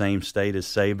 especially in the same state as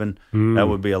Saban. That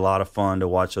would be a lot of fun to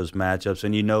watch those matchups.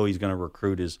 And he's going to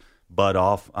recruit his butt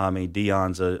off. I mean,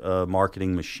 Deion's a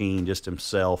marketing machine just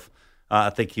himself. I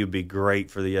think he would be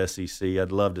great for the SEC.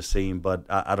 I'd love to see him, but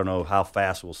I don't know how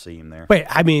fast we'll see him there. Wait,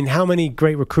 I mean, how many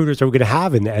great recruiters are we going to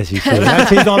have in the SEC? That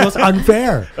seems almost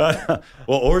unfair.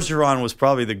 Well, Orgeron was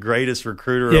probably the greatest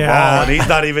recruiter of all, and he's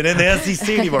not even in the SEC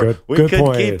anymore. We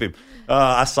couldn't keep him.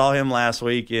 I saw him last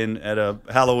week at a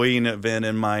Halloween event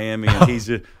in Miami,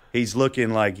 and he's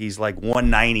looking like he's like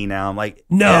 190 now. I'm like,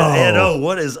 No. Edo,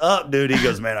 what is up, dude? He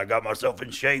goes, man, I got myself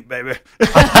in shape, baby.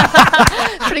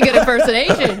 Pretty good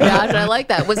impersonation, Josh. I like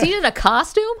that. Was he in a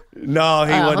costume? No,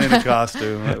 he wasn't in a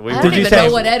costume. I don't even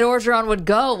know when Ed Orgeron would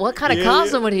go. What kind of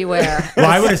costume would he wear? Well,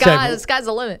 I would have said, the sky's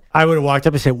the limit. I would have walked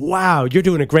up and said, wow, you're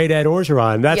doing a great Ed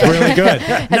Orgeron. That's really good.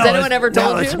 Has anyone ever told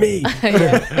you? No, it's me.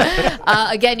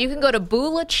 Again, you can go to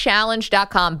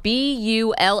BulaChallenge.com,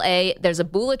 B-U-L-A. There's a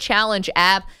Bula Challenge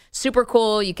app. Super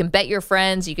cool. You can bet your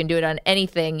friends. You can do it on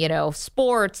anything,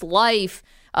 sports, life,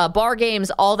 bar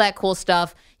games, all that cool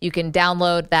stuff. You can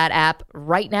download that app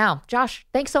right now. Josh,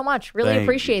 thanks so much. Really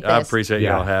appreciate this. I appreciate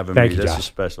y'all having me. This is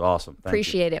special. Awesome.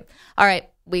 Appreciate it. All right.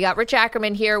 We got Rich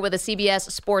Ackerman here with a CBS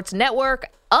Sports Network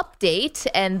update.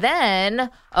 And then,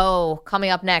 coming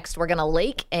up next, we're going to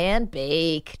Lake and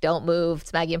Bake. Don't move.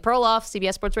 It's Maggie and Perloff,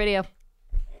 CBS Sports Radio.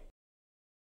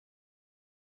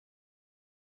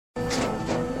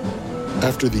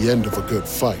 After the end of a good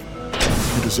fight,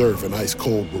 you deserve an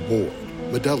ice-cold reward.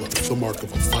 Modelo, the mark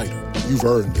of a fighter. You've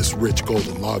earned this rich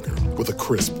golden lager with a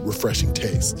crisp, refreshing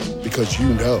taste. Because you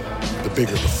know, the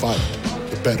bigger the fight,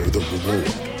 the better the reward.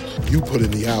 You put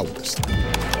in the hours,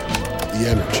 the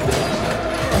energy,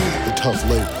 the tough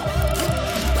labor.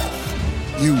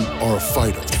 You are a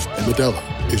fighter, and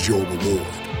Modelo is your reward.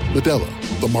 Modelo,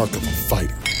 the mark of a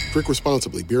fighter. Drink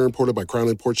responsibly. Beer imported by Crown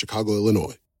Imports, Chicago,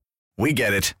 Illinois. We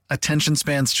get it. Attention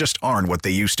spans just aren't what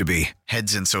they used to be.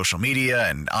 Heads in social media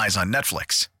and eyes on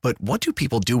Netflix. But what do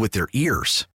people do with their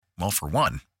ears? Well, for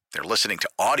one, they're listening to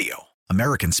audio.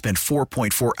 Americans spend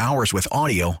 4.4 hours with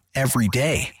audio every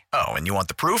day. Oh, and you want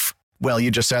the proof? Well, you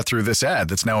just sat through this ad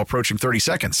that's now approaching 30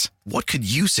 seconds. What could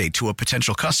you say to a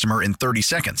potential customer in 30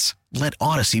 seconds? Let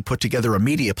Odyssey put together a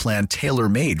media plan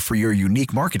tailor-made for your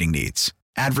unique marketing needs.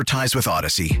 Advertise with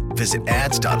Odyssey. Visit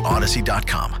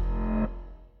ads.odyssey.com.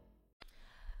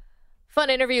 Fun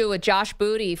interview with Josh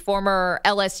Booty, former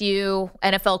LSU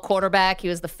NFL quarterback. He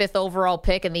was the 5th overall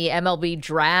pick in the MLB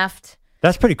draft.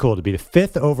 That's pretty cool to be the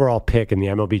 5th overall pick in the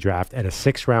MLB draft and a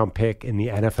 6th-round pick in the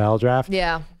NFL draft.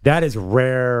 Yeah. That is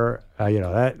rare.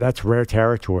 That's rare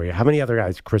territory. How many other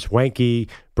guys? Chris Wenke,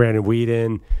 Brandon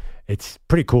Whedon. It's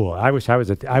pretty cool. I wish I was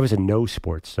a no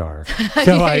sports star.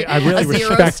 So I really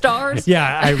respect 0 stars.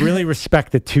 Yeah, I really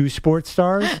respect the 2 sports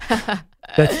stars.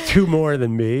 That's 2 more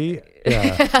than me.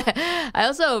 Yeah. I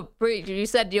also, you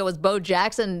said, was Bo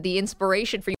Jackson the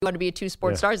inspiration for you to be a 2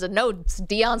 sports star? I said, no, it's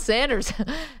Deion Sanders,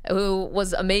 who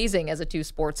was amazing as a 2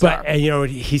 sports star. But,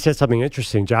 he said something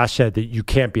interesting. Josh said that you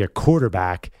can't be a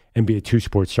quarterback and be a 2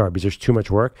 sports star because there's too much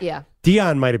work. Yeah.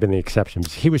 Deion might have been the exception.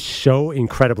 He was so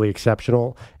incredibly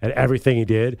exceptional at everything he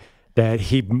did that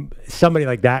somebody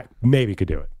like that maybe could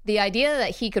do it. The idea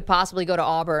that he could possibly go to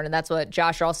Auburn, and that's what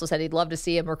Josh also said, he'd love to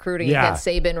see him recruiting against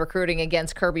Saban, recruiting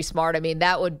against Kirby Smart. I mean,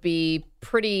 that would be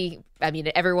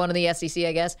everyone in the SEC,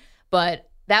 I guess, but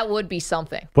that would be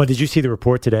something. Well, did you see the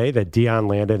report today that Deion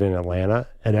landed in Atlanta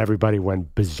and everybody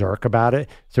went berserk about it?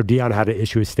 So Deion had to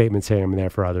issue a statement saying, I'm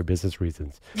there for other business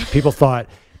reasons. People thought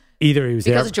either he was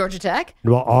because there of Georgia Tech?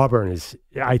 Well, Auburn is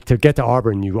to get to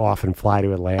Auburn, you often fly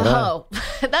to Atlanta. Oh,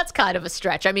 that's kind of a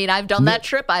stretch. I mean, I've done that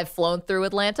trip. I've flown through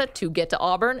Atlanta to get to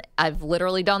Auburn. I've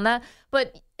literally done that.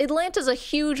 But Atlanta's a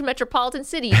huge metropolitan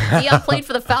city. Deion played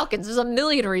for the Falcons. There's a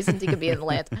million reasons he could be in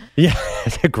Atlanta. Yeah,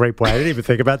 that's a great point. I didn't even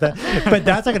think about that. But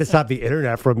that's not going to stop the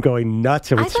internet from going nuts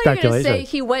with speculation. I thought you were going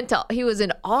to say he was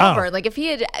in Auburn. Oh. Like if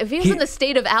he was in the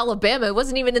state of Alabama, it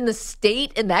wasn't even in the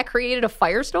state, and that created a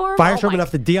firestorm. Firestorm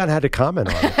enough that Deion had to comment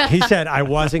on it. He said, "I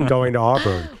wasn't going to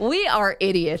Auburn." We are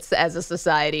idiots as a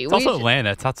society. It's also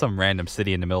Atlanta. It's not some random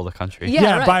city in the middle of the country.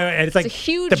 Yeah, right. And it's like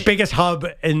huge, the biggest hub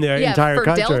in the entire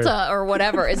country. For Delta or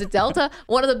whatever. Is it Delta?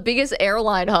 One of the biggest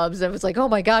airline hubs. And it was like, oh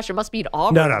my gosh, it must be in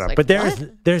Auburn. No. Like, but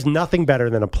there's nothing better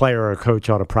than a player or a coach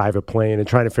on a private plane and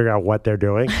trying to figure out what they're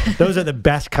doing. Those are the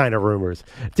best kind of rumors.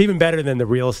 It's even better than the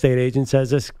real estate agent says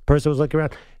this person was looking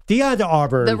around. Deion to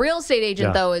Auburn. The real estate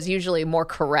agent, though, is usually more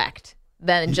correct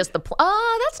than just the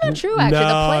that's not true, actually.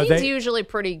 The plane's usually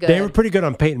pretty good. They were pretty good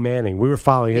on Peyton Manning. We were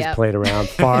following his plane around.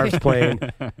 Favre's plane.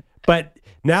 But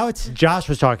now Josh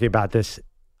was talking about this.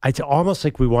 It's almost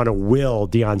like we want to will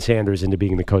Deion Sanders into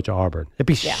being the coach of Auburn. It'd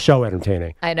be so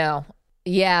entertaining. I know.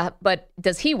 Yeah, but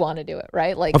does he want to do it,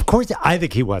 right? Like, of course, I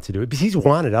think he wants to do it because he's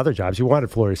wanted other jobs. He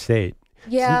wanted Florida State.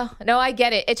 Yeah, no, I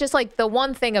get it. It's just like the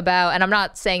one thing about, and I'm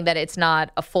not saying that it's not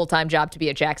a full-time job to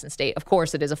be at Jackson State. Of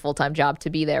course, it is a full-time job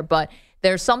to be there, but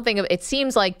there's something, it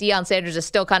seems like Deion Sanders is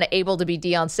still kind of able to be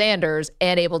Deion Sanders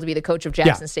and able to be the coach of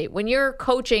Jackson State. When you're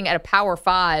coaching at a Power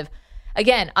 5,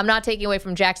 Again, I'm not taking away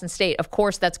from Jackson State. Of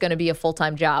course, that's going to be a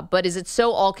full-time job. But is it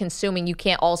so all-consuming you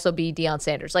can't also be Deion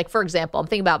Sanders? Like, for example, I'm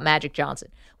thinking about Magic Johnson.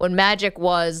 When Magic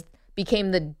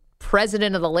became the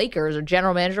president of the Lakers or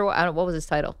general manager, what was his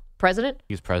title? President?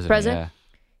 He was president, yeah.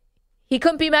 He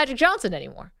couldn't be Magic Johnson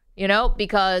anymore,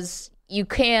 because you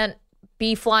can't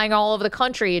be flying all over the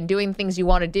country and doing things you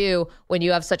want to do when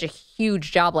you have such a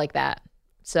huge job like that.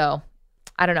 So,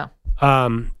 I don't know.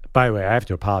 By the way, I have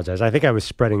to apologize. I think I was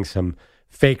spreading some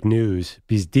fake news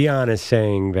because Deion is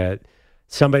saying that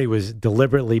somebody was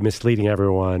deliberately misleading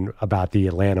everyone about the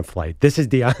Atlanta flight. This is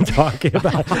Deion talking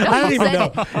about. I don't even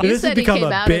know. This has become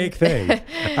a big thing.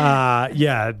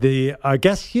 I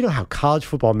guess you know how college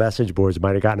football message boards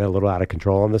might have gotten a little out of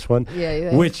control on this one.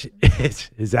 Yeah. Which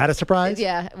is that a surprise?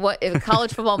 Yeah. What a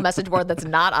college football message board that's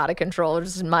not out of control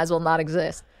just might as well not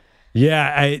exist.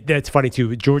 Yeah, that's funny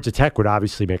too. Georgia Tech would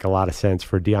obviously make a lot of sense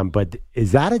for Deion, but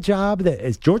is that a job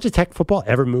has Georgia Tech football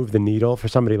ever moved the needle for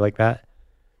somebody like that?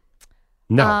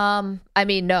 No.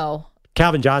 No.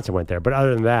 Calvin Johnson went there, but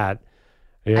other than that,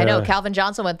 yeah. I know Calvin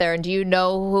Johnson went there, and do you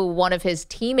know who one of his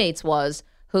teammates was,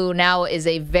 who now is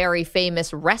a very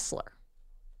famous wrestler?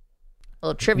 A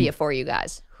little trivia for you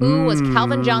guys. Who was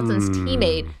Calvin Johnson's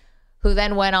teammate, who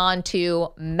then went on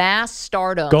to mass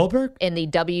stardom? Goldberg? In the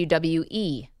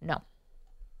WWE. No.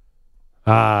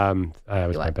 That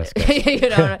was my best guess.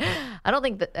 I don't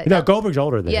think that. No, Goldberg's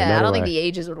older than him. Yeah, I don't think the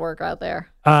ages would work out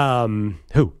there.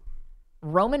 Who?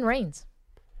 Roman Reigns.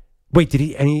 Wait, did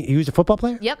he was a football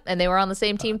player? Yep, and they were on the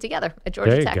same team together at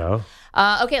Georgia Tech. There you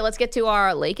go. Okay, let's get to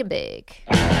our Lake and Bake.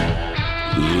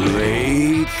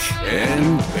 Lake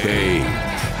and Bake.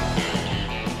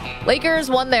 Lakers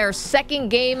won their second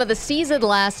game of the season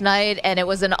last night, and it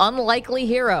was an unlikely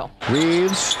hero.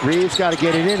 Reeves got to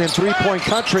get it in three-point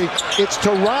country. It's to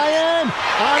Ryan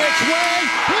on its way.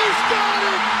 He's got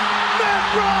it. Matt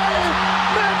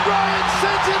Ryan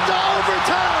sends it to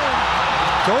overtime.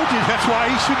 Told you that's why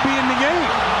he should be in the game.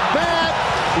 Matt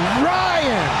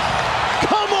Ryan,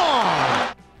 come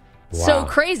on. Wow. So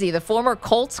crazy. The former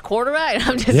Colts quarterback.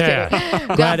 I'm just kidding.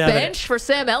 Got bench for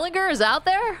Sam Ehlinger is out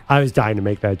there. I was dying to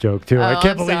make that joke too. I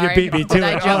can't believe you beat me too. Did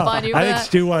I jump on you? I think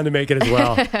Stu wanted to make it as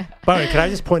well. By the way, can I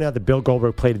just point out that Bill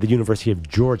Goldberg played at the University of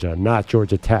Georgia, not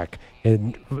Georgia Tech,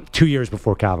 2 years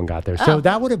before Calvin got there. So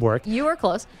that would have worked. You were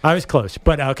close. I was close.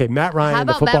 But okay, Matt Ryan, how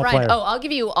about the football Matt Ryan? player. Oh, I'll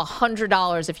give you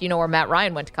 $100 if you know where Matt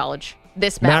Ryan went to college.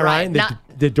 This Matt Ryan,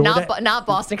 not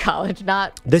Boston College,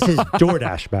 not. This is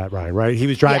DoorDash Matt Ryan, right? He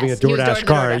was driving a DoorDash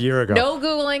car a year ago. No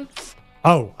Googling.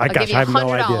 Oh, I have $100.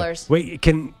 no idea. Wait,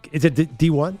 is it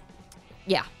D1?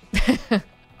 Yeah.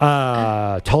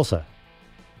 Tulsa.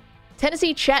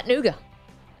 Tennessee, Chattanooga.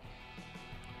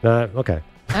 Okay.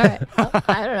 All right. Well,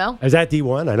 I don't know. Is that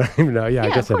D1? I don't even know. Yeah, I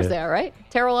guess of course they are, right?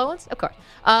 Terrell Owens? Of course.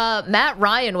 Matt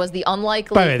Ryan was the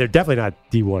unlikely. By the way, they're definitely not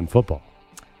D1 football.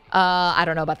 I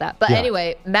don't know about that. But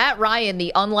anyway, Matt Ryan,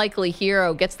 the unlikely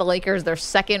hero, gets the Lakers their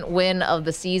second win of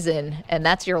the season, and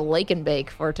that's your Lake and Bake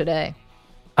for today.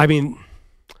 I mean,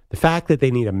 the fact that they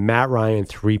need a Matt Ryan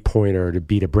three-pointer to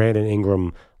beat a Brandon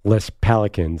Ingram-less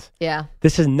Pelicans. Yeah.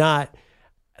 This is not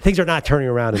 – things are not turning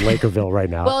around in Lakerville right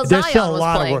now. Well, there's Zion still a was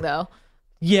lot playing, of work. though.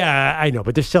 Yeah, I know,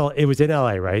 but there's still – it was in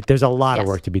L.A., right? There's a lot of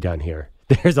work to be done here.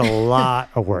 There's a lot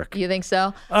of work. You think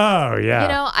so? Oh,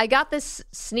 yeah. I got this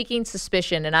sneaking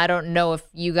suspicion, and I don't know if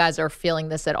you guys are feeling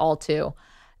this at all, too.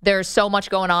 There's so much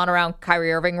going on around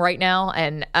Kyrie Irving right now,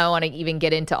 and I don't want to even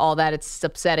get into all that. It's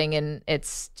upsetting, and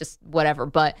it's just whatever.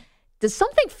 But does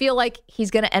something feel like he's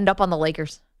going to end up on the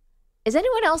Lakers? Is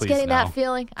anyone else getting that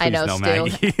feeling? I know,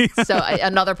 Stu. So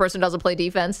another person doesn't play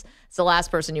defense. It's the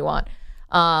last person you want,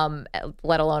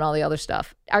 let alone all the other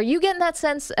stuff. Are you getting that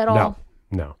sense at all?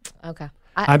 No. Okay.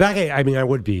 I mean, I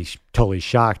would be totally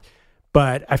shocked,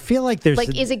 but I feel like there's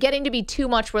is it getting to be too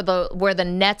much where the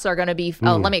Nets are going to be?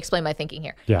 Oh, let me explain my thinking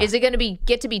here. Yeah. Is it going to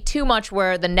get to be too much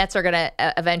where the Nets are going to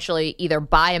eventually either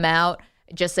buy him out,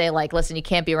 just say like, listen, you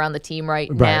can't be around the team right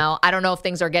now. I don't know if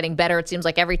things are getting better. It seems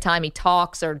like every time he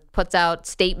talks or puts out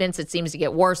statements, it seems to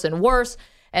get worse and worse.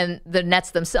 And the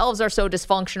Nets themselves are so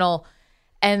dysfunctional.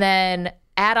 And then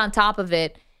add on top of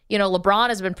it, LeBron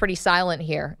has been pretty silent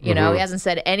here. He hasn't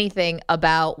said anything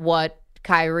about what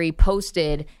Kyrie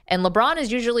posted. And LeBron is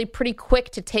usually pretty quick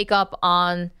to take up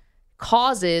on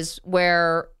causes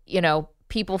where,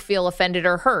 people feel offended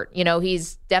or hurt.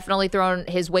 He's definitely thrown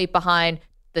his weight behind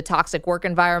the toxic work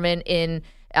environment in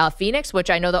Phoenix, which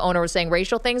I know the owner was saying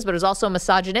racial things, but it was also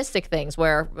misogynistic things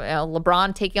where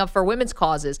LeBron taking up for women's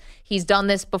causes. He's done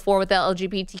this before with the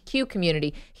LGBTQ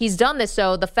community. He's done this.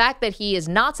 So the fact that he has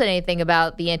not said anything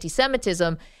about the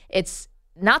anti-Semitism, it's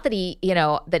not that he,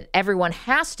 that everyone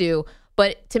has to,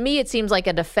 But to me, it seems like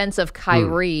a defense of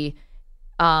Kyrie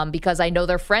because I know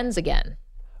they're friends again.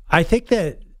 I think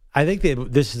that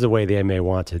this is the way the NBA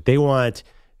wants it. They want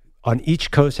on each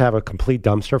coast have a complete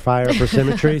dumpster fire for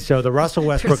symmetry. So the Russell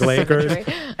Westbrook Lakers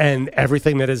and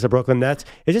everything that is the Brooklyn Nets,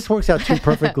 it just works out too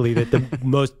perfectly that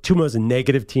the two most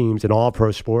negative teams in all pro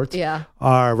sports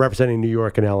are representing New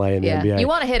York and LA in the NBA. You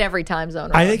want to hit every time zone.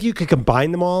 I think you could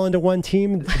combine them all into one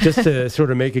team just to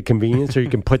sort of make it convenient so you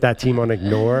can put that team on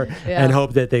ignore and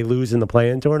hope that they lose in the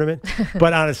play-in tournament.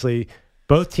 But honestly,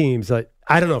 both teams, I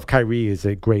don't know if Kyrie is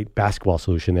a great basketball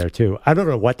solution there too. I don't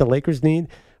know what the Lakers need.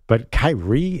 But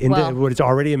Kyrie, what is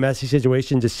already a messy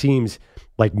situation, just seems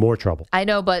like more trouble. I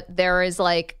know, but there is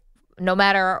no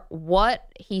matter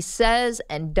what he says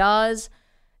and does,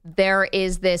 there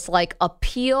is this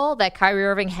appeal that Kyrie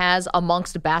Irving has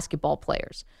amongst basketball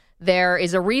players. There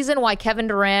is a reason why Kevin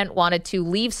Durant wanted to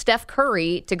leave Steph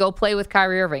Curry to go play with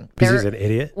Kyrie Irving. Because he's an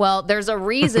idiot? Well, there's a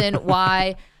reason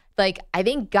why, I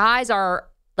think guys are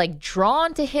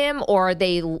drawn to him, or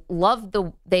they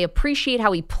they appreciate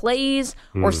how he plays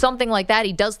or something like that.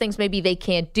 He does things maybe they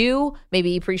can't do.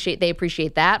 Maybe they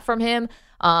appreciate that from him.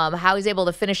 How he's able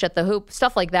to finish at the hoop,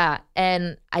 stuff like that.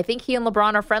 And I think he and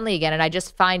LeBron are friendly again. And I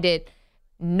just find it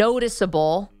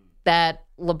noticeable that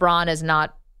LeBron has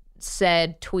not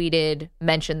said, tweeted,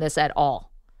 mentioned this at all.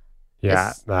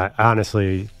 Yeah,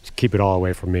 honestly, keep it all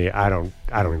away from me. I don't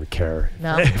even care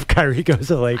if Kyrie goes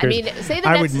to the Lakers. I mean,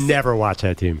 I would never watch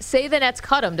that team. Say the Nets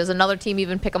cut him. Does another team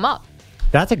even pick him up?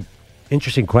 That's an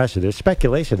interesting question. There's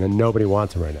speculation that nobody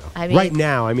wants him right now. Right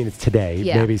now, it's today.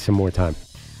 Yeah. Maybe some more time.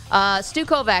 Stu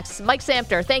Kovacs, Mike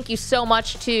Samter, thank you so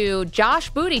much to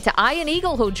Josh Booty, to Ian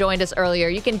Eagle, who joined us earlier.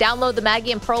 You can download the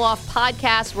Maggie and Perloff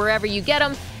podcast wherever you get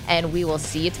them, and we will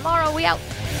see you tomorrow. We out.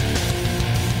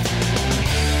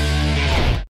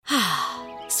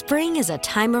 Spring is a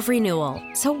time of renewal,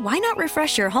 so why not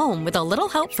refresh your home with a little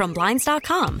help from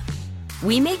Blinds.com?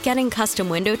 We make getting custom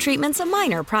window treatments a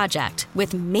minor project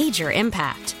with major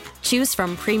impact. Choose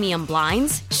from premium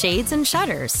blinds, shades, and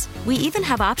shutters. We even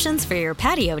have options for your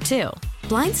patio, too.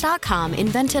 Blinds.com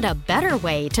invented a better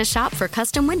way to shop for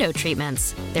custom window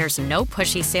treatments. There's no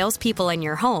pushy salespeople in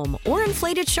your home or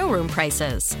inflated showroom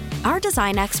prices. Our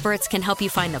design experts can help you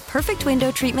find the perfect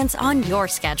window treatments on your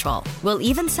schedule. We'll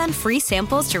even send free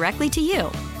samples directly to you.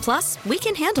 Plus, we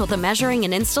can handle the measuring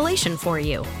and installation for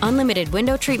you. Unlimited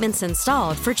window treatments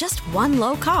installed for just one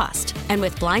low cost. And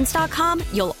with Blinds.com,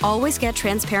 you'll always get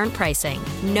transparent pricing.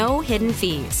 No hidden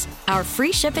fees. Our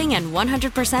free shipping and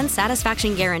 100%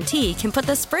 satisfaction guarantee can put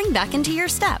the spring back into your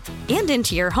step and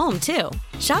into your home, too.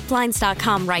 Shop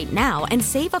Blinds.com right now and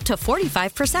save up to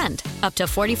 45%. Up to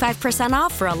 45%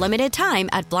 off for a limited time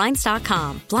at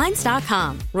Blinds.com.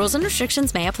 Blinds.com. Rules and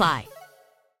restrictions may apply.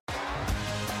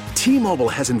 T-Mobile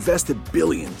has invested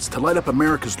billions to light up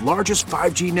America's largest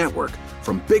 5G network,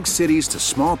 from big cities to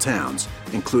small towns,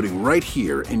 including right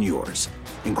here in yours.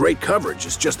 And great coverage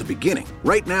is just the beginning.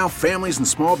 Right now, families and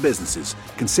small businesses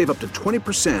can save up to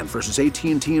 20% versus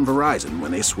AT&T and Verizon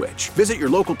when they switch. Visit your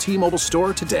local T-Mobile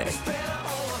store today.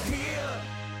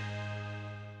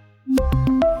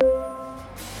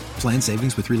 Plan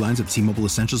savings with 3 lines of T-Mobile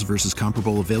Essentials versus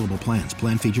comparable available plans.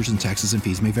 Plan features and taxes and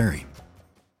fees may vary.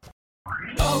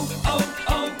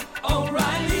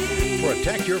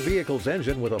 Protect your vehicle's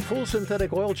engine with a full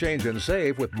synthetic oil change and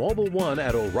save with Mobil 1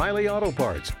 at O'Reilly Auto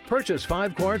Parts. Purchase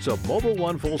 5 quarts of Mobil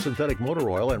 1 full synthetic motor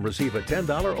oil and receive a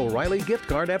 $10 O'Reilly gift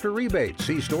card after rebate.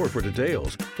 See store for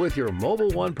details. With your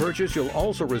Mobil 1 purchase, you'll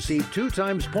also receive 2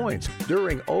 times points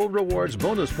during O Rewards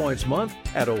Bonus Points Month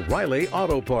at O'Reilly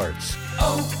Auto Parts.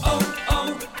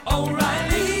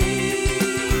 O'Reilly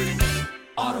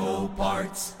Auto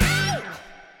Parts.